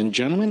 ladies and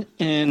gentlemen,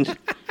 and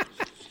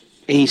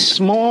a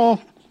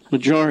small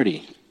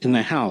majority in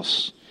the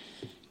House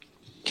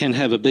can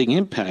have a big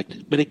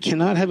impact, but it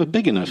cannot have a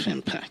big enough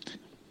impact.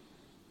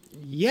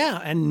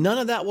 Yeah, and none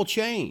of that will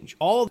change.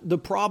 All the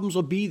problems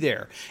will be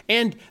there.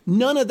 And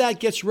none of that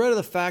gets rid of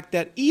the fact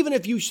that even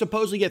if you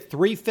supposedly get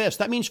 3/5,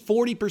 that means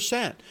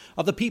 40%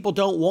 of the people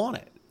don't want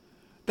it.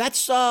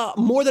 That's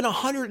more than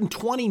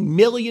 120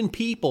 million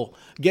people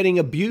getting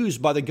abused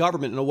by the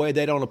government in a way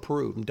they don't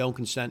approve and don't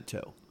consent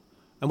to.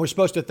 And we're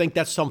supposed to think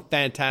that's some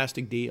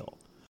fantastic deal.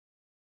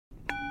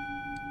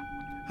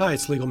 Hi,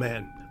 it's Legal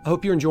Man. I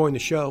hope you're enjoying the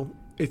show.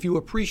 If you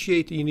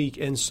appreciate the unique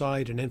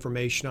insight and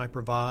information I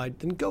provide,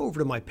 then go over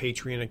to my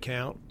Patreon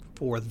account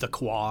for The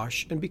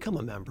Quash and become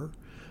a member.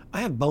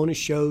 I have bonus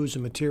shows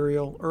and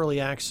material, early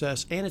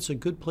access, and it's a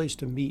good place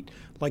to meet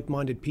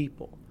like-minded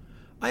people.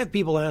 I have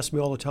people ask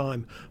me all the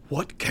time,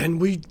 what can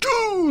we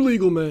do,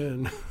 Legal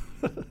Man?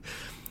 Well,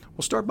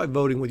 start by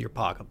voting with your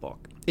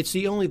pocketbook. It's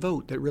the only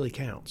vote that really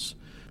counts.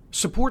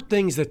 Support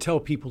things that tell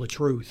people the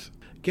truth.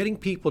 Getting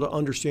people to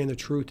understand the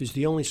truth is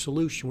the only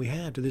solution we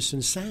have to this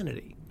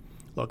insanity.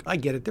 Look, I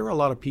get it. There are a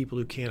lot of people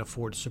who can't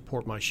afford to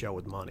support my show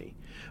with money.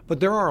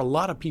 But there are a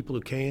lot of people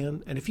who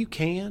can. And if you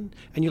can,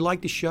 and you like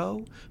the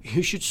show,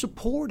 you should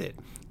support it.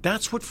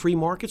 That's what free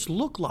markets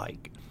look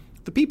like.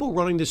 The people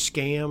running this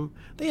scam,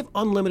 they have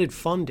unlimited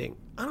funding.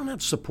 I don't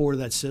have support of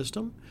that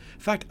system. In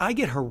fact, I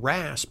get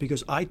harassed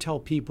because I tell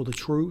people the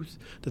truth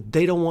that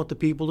they don't want the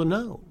people to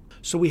know.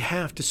 So we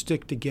have to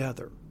stick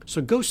together.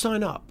 So go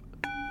sign up.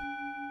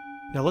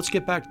 Now let's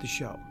get back to the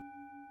show.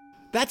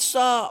 That's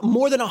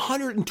more than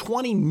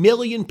 120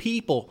 million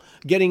people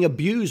getting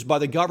abused by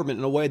the government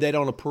in a way they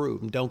don't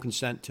approve and don't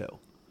consent to.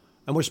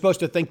 And we're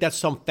supposed to think that's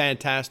some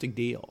fantastic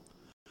deal.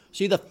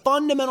 See, the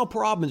fundamental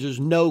problem is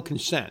there's no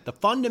consent. The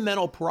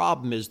fundamental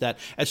problem is that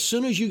as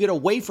soon as you get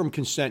away from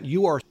consent,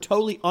 you are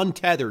totally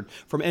untethered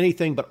from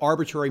anything but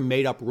arbitrary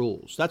made-up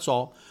rules. That's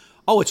all.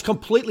 Oh, it's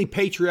completely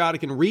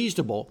patriotic and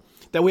reasonable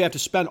that we have to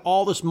spend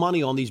all this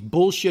money on these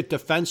bullshit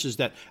defenses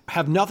that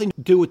have nothing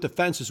to do with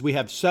defenses. We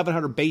have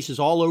 700 bases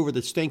all over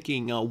the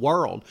stinking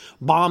world,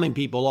 bombing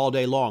people all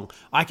day long.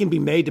 I can be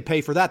made to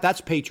pay for that. That's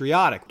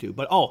patriotic too.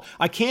 But,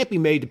 I can't be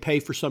made to pay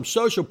for some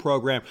social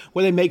program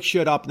where they make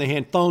shit up and they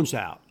hand phones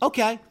out.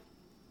 Okay.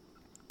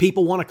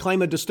 People want to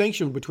claim a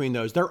distinction between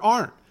those. There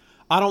aren't.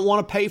 I don't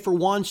want to pay for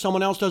one.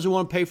 Someone else doesn't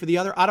want to pay for the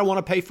other. I don't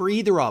want to pay for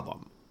either of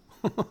them.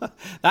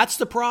 That's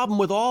the problem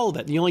with all of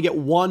it. You only get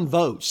one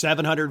vote,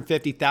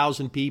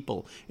 750,000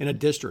 people in a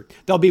district.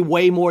 There'll be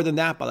way more than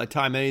that by the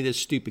time any of this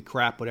stupid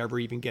crap would ever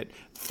even get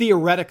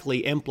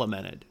theoretically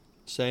implemented.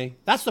 See?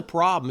 That's the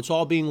problem. It's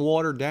all being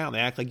watered down. They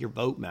act like your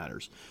vote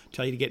matters.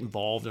 Tell you to get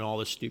involved in all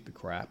this stupid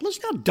crap.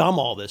 Listen how dumb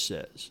all this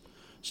is.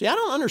 See, I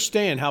don't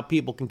understand how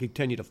people can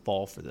continue to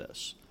fall for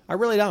this. I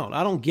really don't.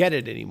 I don't get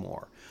it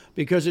anymore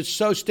because it's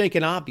so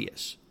stinking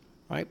obvious,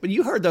 right? But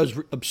you heard those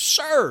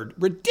absurd,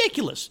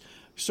 ridiculous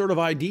sort of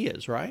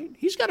ideas, right?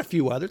 He's got a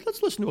few others.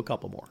 Let's listen to a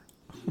couple more.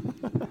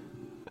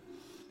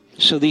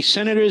 So these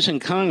senators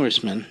and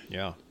congressmen,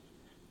 yeah,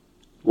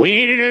 we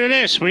need to do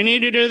this, we need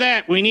to do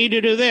that, we need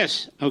to do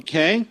this.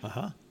 Okay?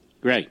 Uh-huh.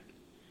 Great.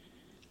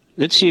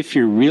 Let's see if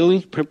you're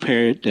really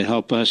prepared to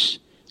help us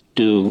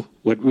do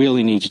what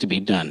really needs to be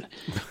done.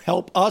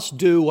 Help us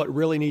do what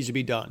really needs to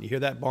be done. You hear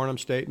that Barnum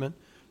statement?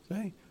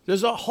 See?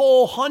 There's a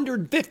whole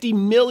 150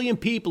 million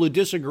people who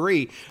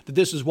disagree that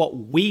this is what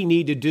we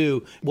need to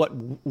do, what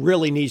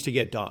really needs to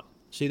get done.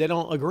 See, they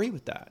don't agree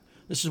with that.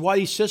 This is why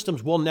these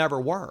systems will never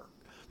work.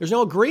 There's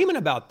no agreement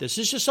about this.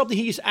 It's just something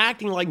he's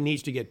acting like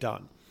needs to get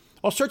done.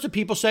 All sorts of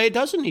people say it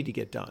doesn't need to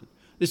get done.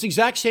 This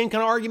exact same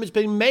kind of argument's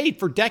been made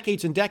for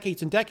decades and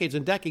decades and decades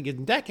and decades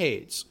and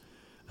decades.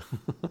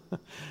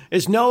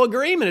 There's no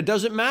agreement. It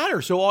doesn't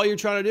matter. So all you're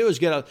trying to do is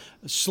get a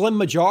slim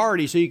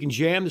majority so you can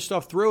jam the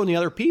stuff through, and the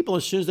other people,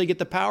 as soon as they get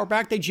the power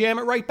back, they jam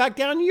it right back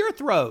down your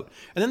throat.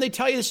 And then they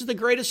tell you this is the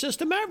greatest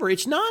system ever.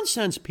 It's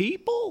nonsense,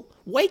 people.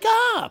 Wake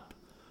up.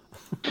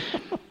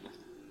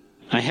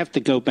 I have to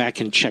go back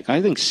and check.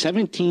 I think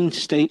 17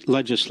 state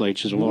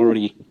legislatures have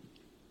already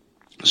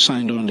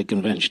signed on the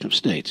Convention of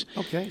States.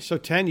 Okay, so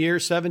 10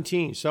 years,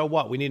 17. So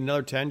what? We need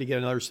another 10 to get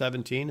another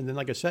 17. And then,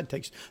 like I said, it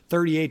takes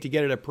 38 to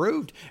get it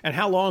approved. And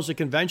how long is the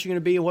convention going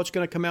to be, and what's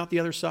going to come out the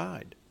other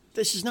side?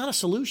 This is not a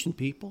solution,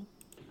 people.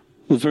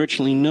 With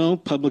virtually no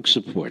public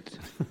support.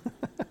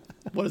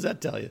 What does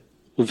that tell you?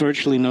 With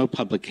virtually no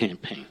public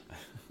campaign.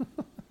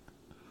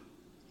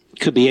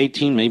 Could be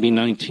 18, maybe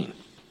 19.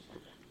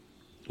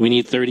 We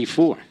need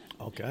 34.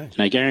 Okay. And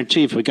I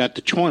guarantee if we got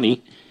to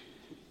 20,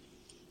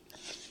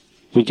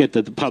 we get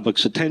the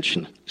public's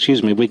attention.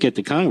 We get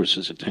the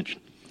Congress's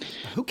attention.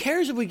 Who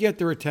cares if we get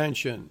their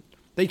attention?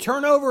 They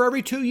turn over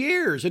every 2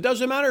 years. It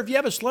doesn't matter if you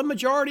have a slim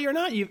majority or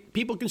not.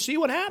 People can see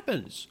what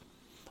happens.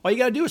 All you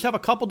got to do is have a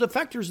couple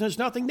defectors and there's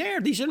nothing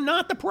there. These are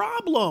not the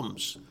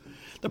problems.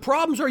 The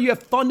problems are you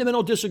have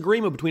fundamental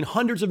disagreement between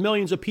hundreds of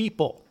millions of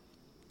people.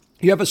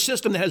 You have a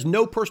system that has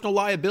no personal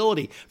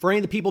liability for any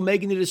of the people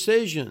making the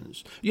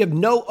decisions. You have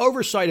no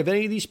oversight of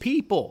any of these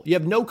people. You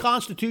have no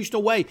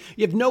constitutional way.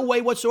 You have no way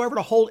whatsoever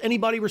to hold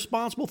anybody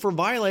responsible for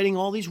violating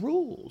all these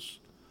rules.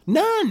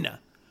 None.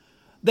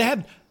 They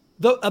have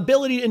the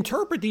ability to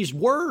interpret these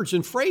words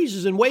and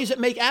phrases in ways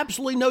that make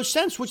absolutely no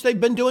sense, which they've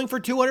been doing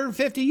for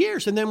 250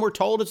 years. And then we're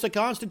told it's the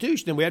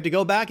Constitution and we have to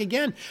go back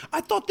again.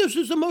 I thought this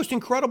was the most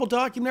incredible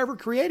document ever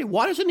created.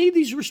 Why does it need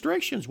these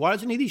restrictions? Why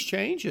does it need these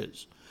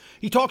changes?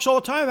 He talks all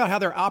the time about how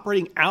they're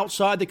operating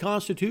outside the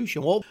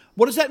Constitution. Well,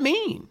 what does that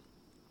mean?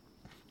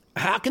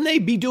 How can they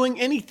be doing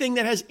anything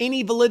that has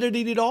any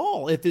validity at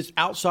all if it's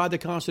outside the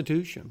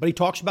Constitution? But he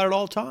talks about it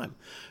all the time.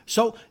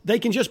 So they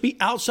can just be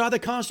outside the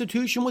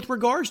Constitution with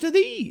regards to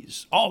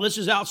these. Oh, this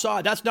is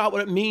outside. That's not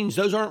what it means.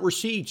 Those aren't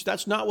receipts.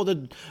 That's not what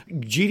the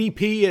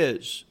GDP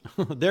is.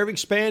 They've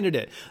expanded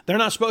it. They're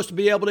not supposed to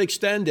be able to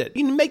extend it.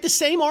 You can make the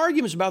same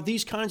arguments about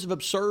these kinds of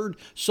absurd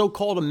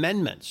so-called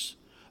amendments.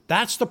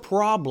 That's the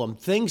problem.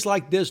 Things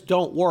like this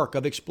don't work.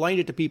 I've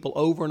explained it to people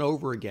over and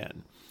over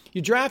again.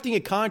 You're drafting a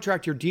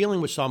contract, you're dealing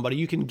with somebody,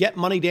 you can get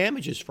money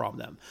damages from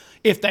them.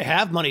 If they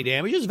have money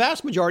damages,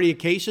 vast majority of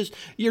cases,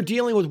 you're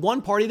dealing with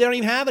one party, they don't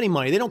even have any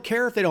money. They don't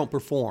care if they don't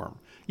perform.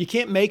 You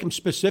can't make them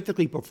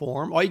specifically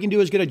perform. All you can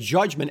do is get a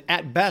judgment.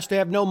 At best, they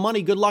have no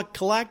money. Good luck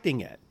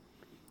collecting it.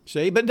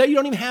 See, but you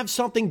don't even have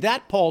something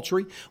that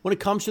paltry when it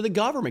comes to the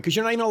government because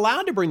you're not even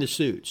allowed to bring the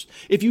suits.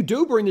 If you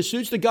do bring the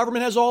suits, the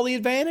government has all the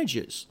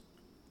advantages.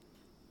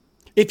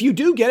 If you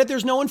do get it,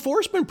 there's no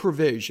enforcement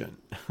provision.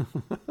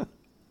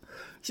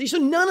 See, so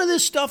none of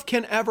this stuff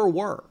can ever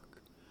work.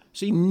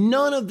 See,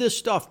 none of this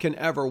stuff can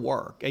ever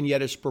work, and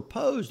yet it's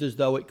proposed as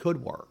though it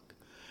could work.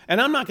 And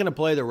I'm not going to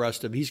play the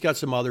rest of it. He's got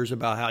some others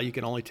about how you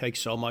can only take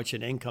so much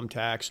in income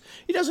tax.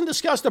 He doesn't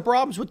discuss the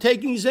problems with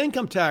taking his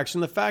income tax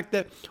and the fact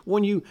that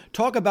when you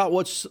talk about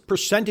what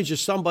percentage of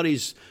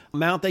somebody's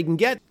amount they can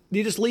get,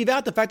 you just leave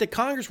out the fact that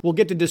Congress will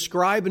get to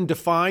describe and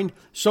define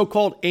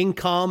so-called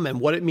income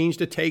and what it means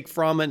to take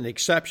from it and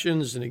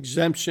exceptions and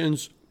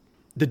exemptions,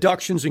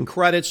 deductions and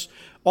credits,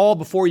 all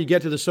before you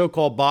get to the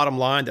so-called bottom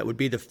line that would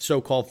be the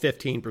so-called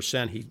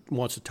 15% he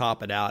wants to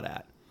top it out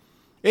at.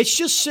 It's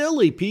just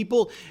silly,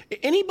 people.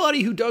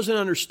 Anybody who doesn't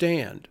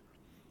understand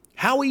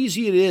how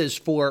easy it is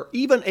for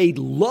even a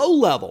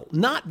low-level,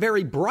 not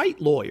very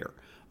bright lawyer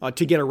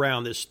to get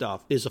around this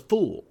stuff is a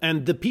fool.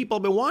 And the people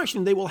up in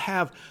Washington, they will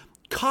have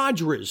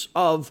cadres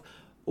of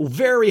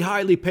very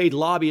highly paid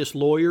lobbyist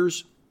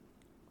lawyers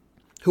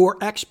who are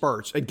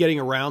experts at getting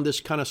around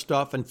this kind of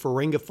stuff and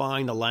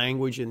Feringifying the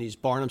language in these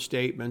Barnum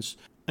statements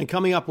and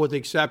coming up with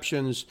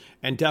exceptions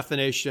and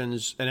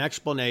definitions and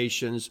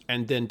explanations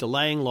and then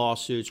delaying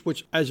lawsuits,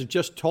 which, as I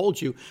just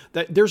told you,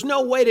 that there's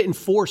no way to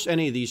enforce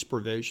any of these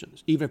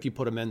provisions, even if you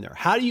put them in there.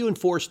 How do you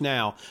enforce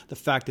now the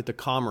fact that the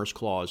Commerce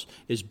Clause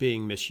is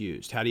being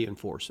misused? How do you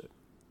enforce it?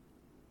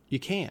 You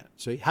can't.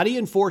 See? How do you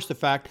enforce the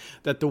fact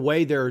that the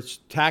way they're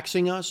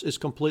taxing us is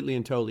completely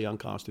and totally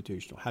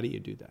unconstitutional? How do you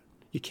do that?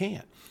 You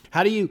can't.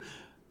 How do you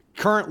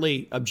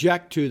currently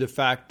object to the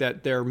fact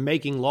that they're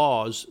making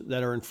laws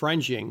that are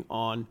infringing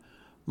on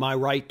my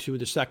right to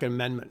the Second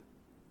Amendment?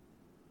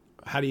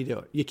 How do you do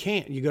it? You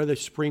can't. You go to the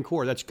Supreme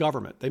Court. That's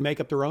government. They make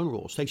up their own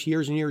rules. It takes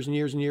years and years and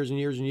years and years and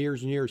years and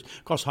years and years.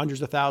 It costs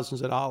hundreds of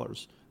thousands of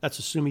dollars. That's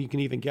assuming you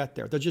can even get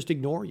there. They'll just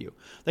ignore you.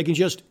 They can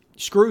just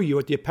screw you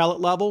at the appellate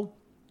level,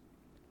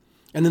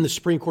 and then the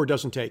Supreme Court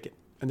doesn't take it,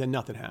 and then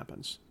nothing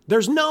happens.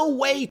 There's no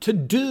way to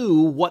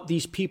do what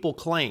these people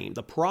claim.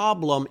 The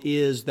problem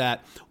is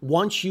that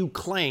once you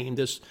claim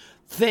this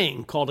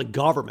thing called a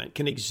government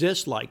can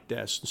exist like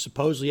this and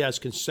supposedly has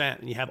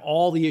consent, and you have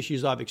all the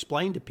issues I've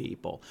explained to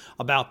people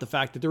about the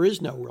fact that there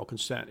is no real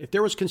consent. If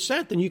there was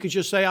consent, then you could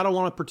just say, I don't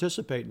want to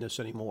participate in this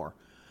anymore.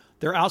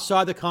 They're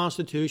outside the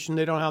Constitution.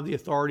 They don't have the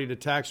authority to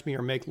tax me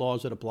or make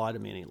laws that apply to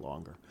me any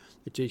longer.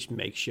 They just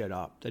make shit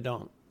up. They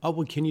don't. Oh,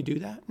 well, can you do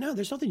that? No,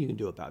 there's nothing you can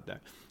do about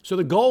that. So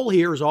the goal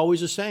here is always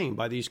the same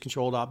by these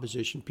controlled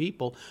opposition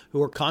people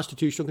who are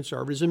constitutional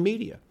conservatives in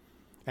media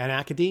and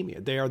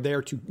academia. They are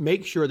there to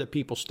make sure that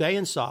people stay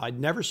inside,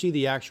 never see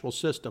the actual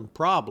system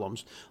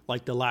problems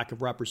like the lack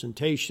of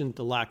representation,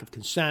 the lack of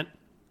consent,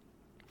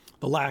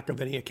 the lack of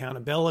any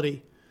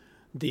accountability,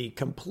 the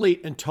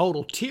complete and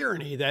total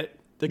tyranny that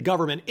the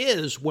government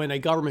is when a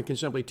government can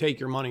simply take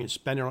your money and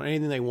spend it on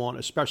anything they want,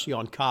 especially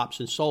on cops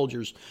and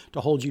soldiers,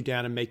 to hold you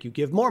down and make you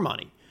give more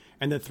money,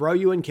 and then throw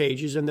you in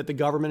cages, and that the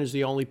government is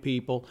the only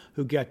people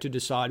who get to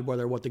decide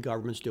whether what the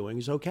government's doing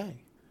is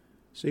okay.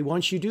 See,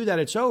 once you do that,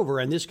 it's over.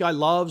 And this guy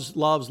loves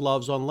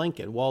on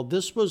Lincoln. Well,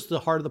 this was the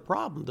heart of the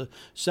problem. The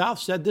South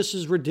said, this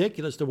is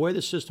ridiculous. The way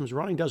the system's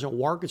running doesn't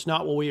work. It's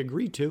not what we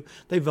agreed to.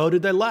 They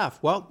voted, they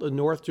left. Well, the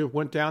North just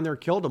went down there,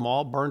 killed them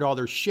all, burned all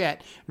their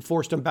shit, and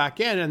forced them back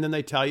in. And then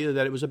they tell you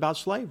that it was about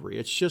slavery.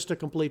 It's just a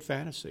complete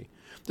fantasy.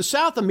 The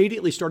South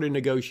immediately started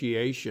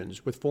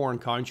negotiations with foreign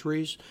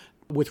countries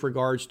with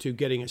regards to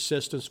getting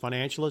assistance,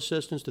 financial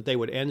assistance, that they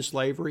would end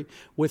slavery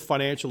with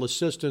financial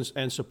assistance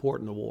and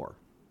support in the war.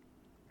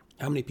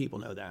 How many people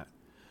know that?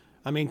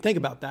 I mean, think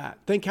about that.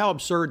 Think how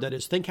absurd that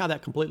is. Think how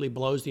that completely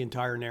blows the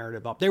entire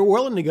narrative up. They were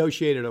willing to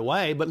negotiate it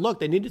away, but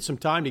look, they needed some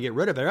time to get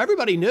rid of it.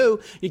 Everybody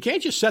knew you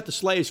can't just set the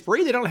slaves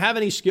free. They don't have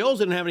any skills.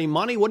 They don't have any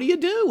money. What do you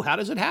do? How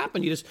does it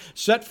happen? You just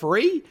set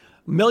free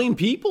 1 million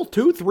people,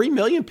 2-3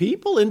 million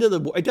people into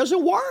the... It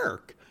doesn't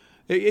work.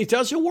 It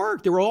doesn't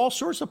work. There were all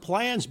sorts of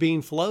plans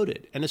being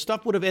floated, and the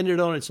stuff would have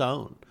ended on its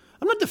own.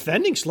 I'm not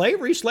defending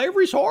slavery.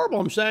 Slavery's horrible.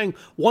 I'm saying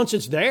once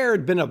it's there,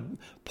 it's been a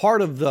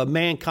part of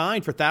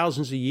mankind for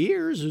thousands of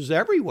years. It's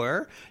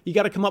everywhere. You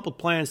got to come up with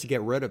plans to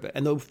get rid of it.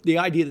 And the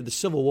idea that the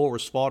Civil War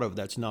was fought over,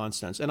 that's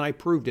nonsense. And I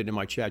proved it in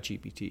my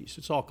ChatGPTs.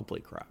 It's all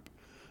complete crap.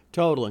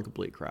 Total and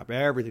complete crap.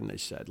 Everything they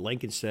said.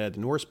 Lincoln said the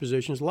North's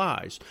position is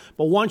lies.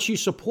 But once you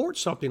support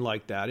something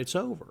like that, it's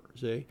over.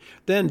 See?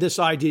 Then this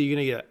idea you're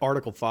going to get an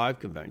Article 5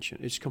 convention,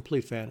 it's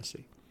complete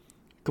fantasy.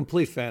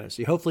 Complete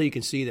fantasy. Hopefully you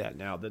can see that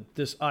now, that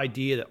this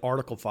idea that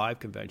Article 5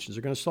 conventions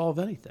are going to solve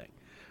anything.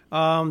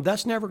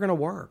 That's never going to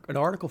work. An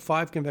Article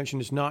 5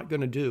 convention is not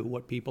going to do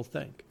what people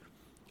think.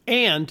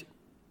 And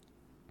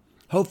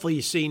hopefully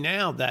you see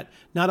now that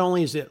not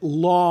only is it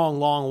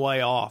long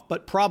way off,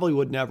 but probably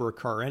would never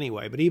occur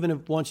anyway, but even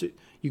if once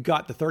you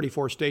got the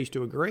 34 states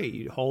to agree,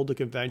 you'd hold the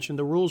convention,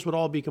 the rules would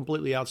all be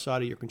completely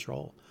outside of your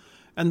control.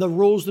 And the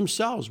rules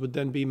themselves would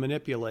then be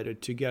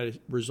manipulated to get a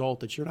result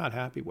that you're not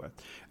happy with.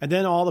 And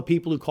then all the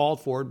people who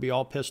called for it would be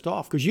all pissed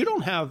off because you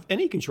don't have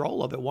any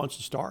control of it once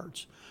it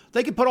starts.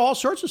 They could put all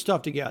sorts of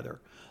stuff together.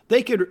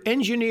 They could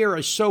engineer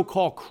a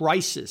so-called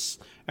crisis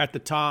at the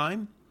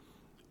time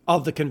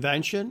of the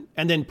convention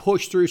and then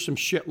push through some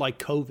shit like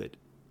COVID.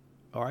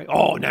 All right.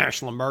 Oh,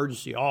 national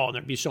emergency. Oh,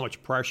 there'd be so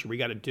much pressure. We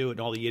got to do it. And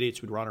all the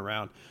idiots would run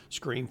around,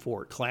 scream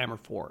for it, clamor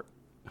for it.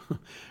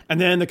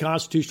 And then the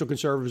constitutional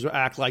conservatives would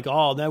act like,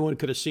 oh, no one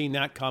could have seen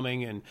that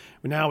coming, and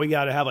now we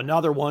got to have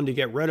another one to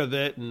get rid of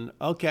it. And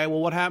okay, well,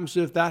 what happens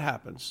if that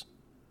happens?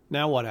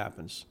 Now what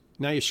happens?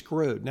 Now you're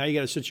screwed. Now you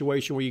got a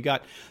situation where you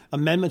got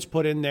amendments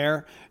put in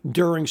there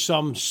during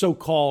some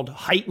so-called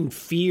heightened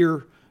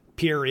fear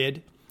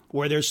period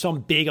where there's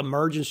some big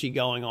emergency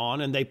going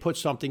on, and they put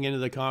something into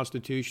the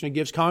Constitution that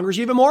gives Congress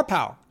even more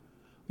power,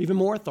 even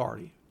more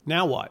authority.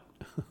 Now what?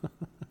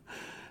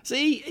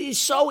 See, it's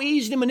so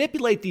easy to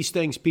manipulate these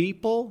things,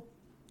 people.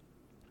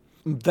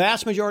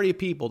 Vast majority of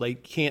people, they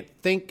can't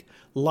think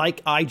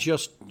like I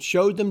just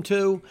showed them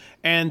to,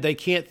 and they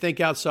can't think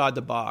outside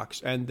the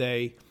box. And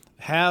they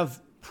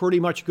have pretty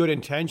much good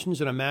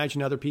intentions and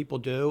imagine other people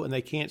do, and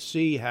they can't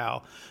see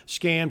how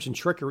scams and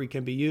trickery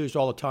can be used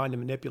all the time to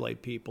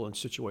manipulate people in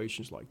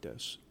situations like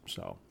this.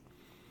 So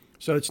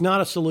it's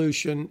not a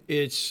solution.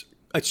 It's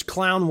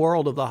clown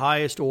world of the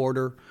highest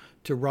order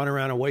to run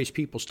around and waste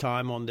people's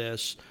time on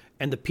this.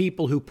 And the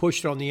people who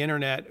pushed it on the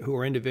internet, who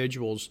are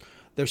individuals,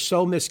 they're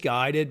so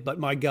misguided. But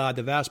my God,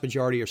 the vast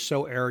majority are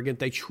so arrogant.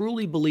 They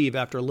truly believe,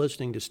 after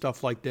listening to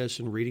stuff like this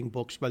and reading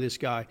books by this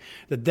guy,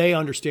 that they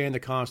understand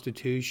the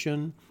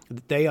Constitution,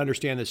 that they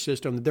understand the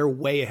system, that they're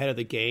way ahead of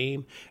the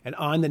game. And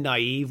I'm the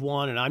naive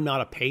one, and I'm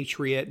not a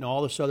patriot, and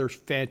all this other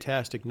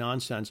fantastic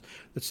nonsense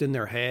that's in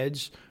their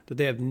heads, that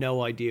they have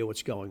no idea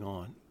what's going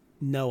on.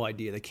 No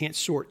idea. They can't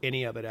sort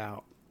any of it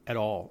out at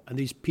all. And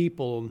these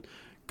people,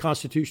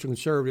 constitutional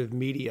conservative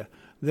media,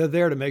 they're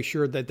there to make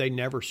sure that they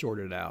never sort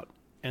it out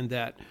and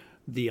that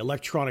the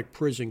electronic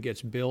prison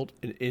gets built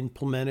and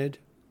implemented,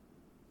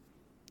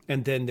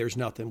 and then there's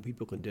nothing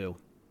people can do.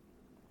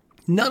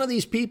 None of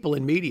these people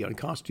in media, in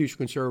constitutional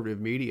conservative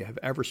media, have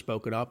ever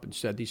spoken up and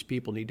said these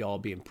people need to all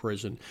be in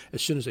prison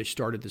as soon as they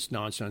started this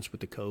nonsense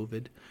with the COVID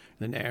and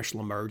the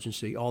national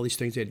emergency, all these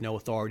things they had no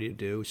authority to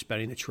do,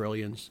 spending the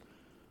trillions.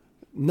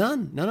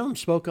 None of them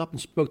spoke up and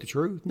spoke the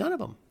truth. None of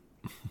them.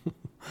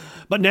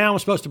 But now I'm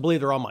supposed to believe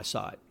they're on my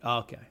side.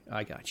 Okay,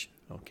 I got you.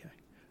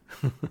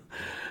 Okay.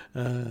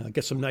 I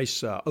got some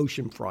nice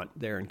ocean front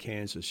there in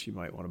Kansas you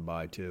might want to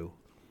buy too.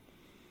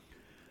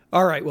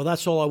 All right, well,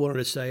 that's all I wanted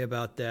to say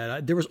about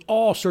that. There was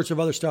all sorts of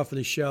other stuff in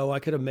the show. I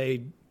could have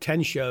made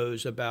 10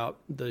 shows about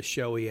the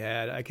show he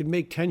had. I could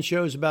make 10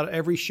 shows about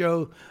every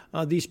show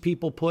these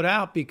people put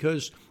out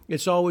because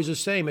it's always the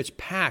same. It's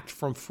packed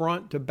from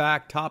front to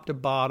back, top to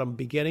bottom,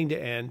 beginning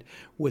to end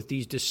with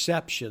these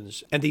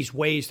deceptions and these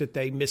ways that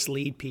they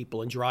mislead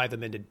people and drive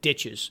them into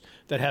ditches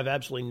that have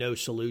absolutely no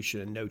solution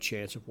and no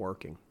chance of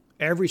working.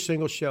 Every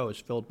single show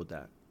is filled with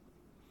that.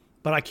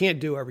 But I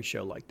can't do every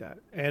show like that,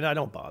 and I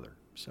don't bother,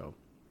 So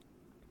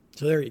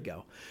there you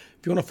go.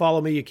 If you want to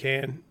follow me, you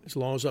can, as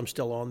long as I'm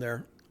still on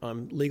there.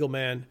 I'm Legal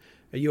Man,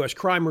 a U.S.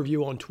 Crime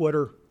Review on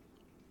Twitter.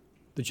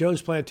 The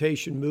Jones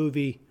Plantation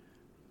movie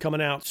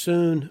coming out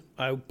soon.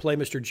 I play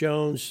Mr.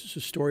 Jones. It's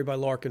a story by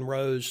Larkin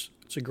Rose.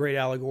 It's a great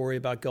allegory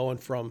about going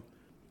from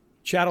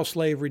chattel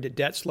slavery to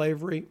debt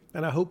slavery,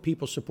 and I hope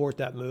people support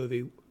that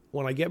movie.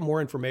 When I get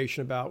more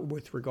information about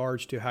with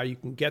regards to how you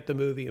can get the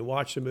movie and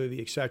watch the movie,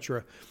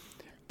 etc.,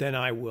 then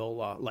I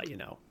will let you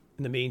know.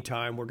 In the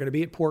meantime, we're going to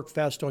be at Pork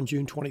Fest on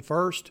June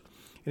 21st.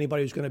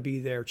 Anybody who's going to be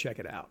there, check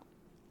it out.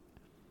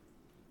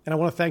 And I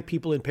want to thank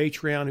people in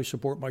Patreon who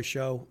support my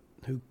show,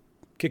 who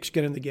kick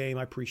skin in the game.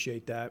 I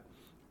appreciate that.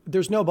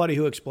 There's nobody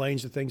who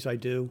explains the things I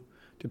do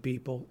to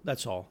people.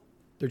 That's all.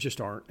 There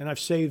just aren't. And I've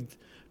saved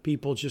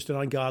people just an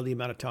ungodly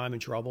amount of time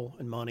and trouble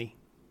and money.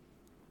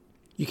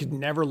 You could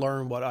never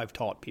learn what I've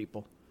taught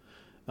people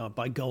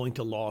by going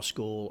to law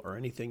school or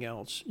anything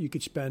else. You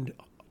could spend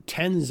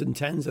tens and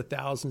tens of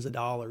thousands of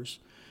dollars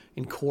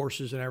in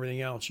courses and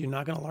everything else. You're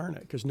not going to learn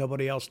it because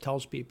nobody else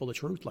tells people the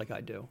truth like I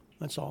do.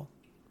 That's all.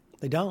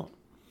 They don't.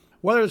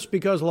 Whether it's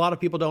because a lot of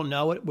people don't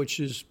know it, which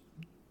is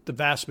the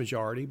vast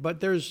majority, but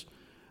there's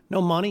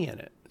no money in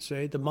it.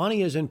 See, the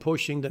money is in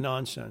pushing the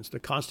nonsense, the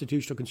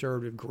constitutional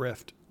conservative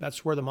grift.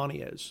 That's where the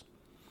money is.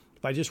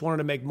 If I just wanted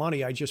to make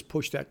money, I'd just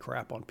push that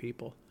crap on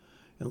people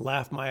and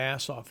laugh my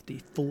ass off at the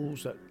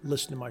fools that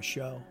listen to my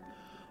show.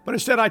 But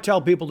instead, I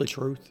tell people the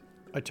truth.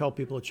 I tell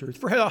people the truth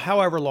for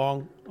however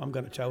long I'm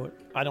going to tell it.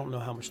 I don't know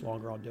how much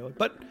longer I'll do it,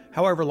 but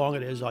however long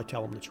it is, I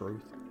tell them the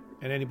truth,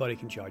 and anybody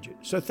can judge it.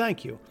 So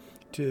thank you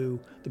to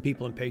the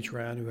people in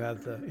Patreon who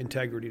have the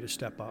integrity to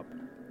step up.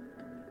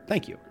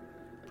 Thank you.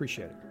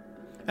 Appreciate it.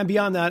 And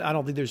beyond that, I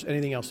don't think there's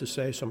anything else to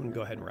say, so I'm going to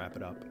go ahead and wrap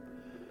it up.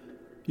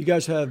 You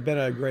guys have been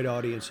a great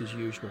audience as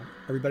usual.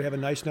 Everybody have a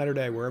nice night or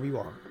day wherever you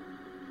are.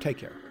 Take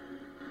care.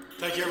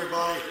 Thank you,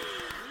 everybody.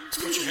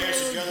 Let's put your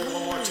hands together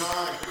one more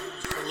time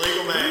for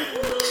Legal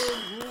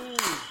Man.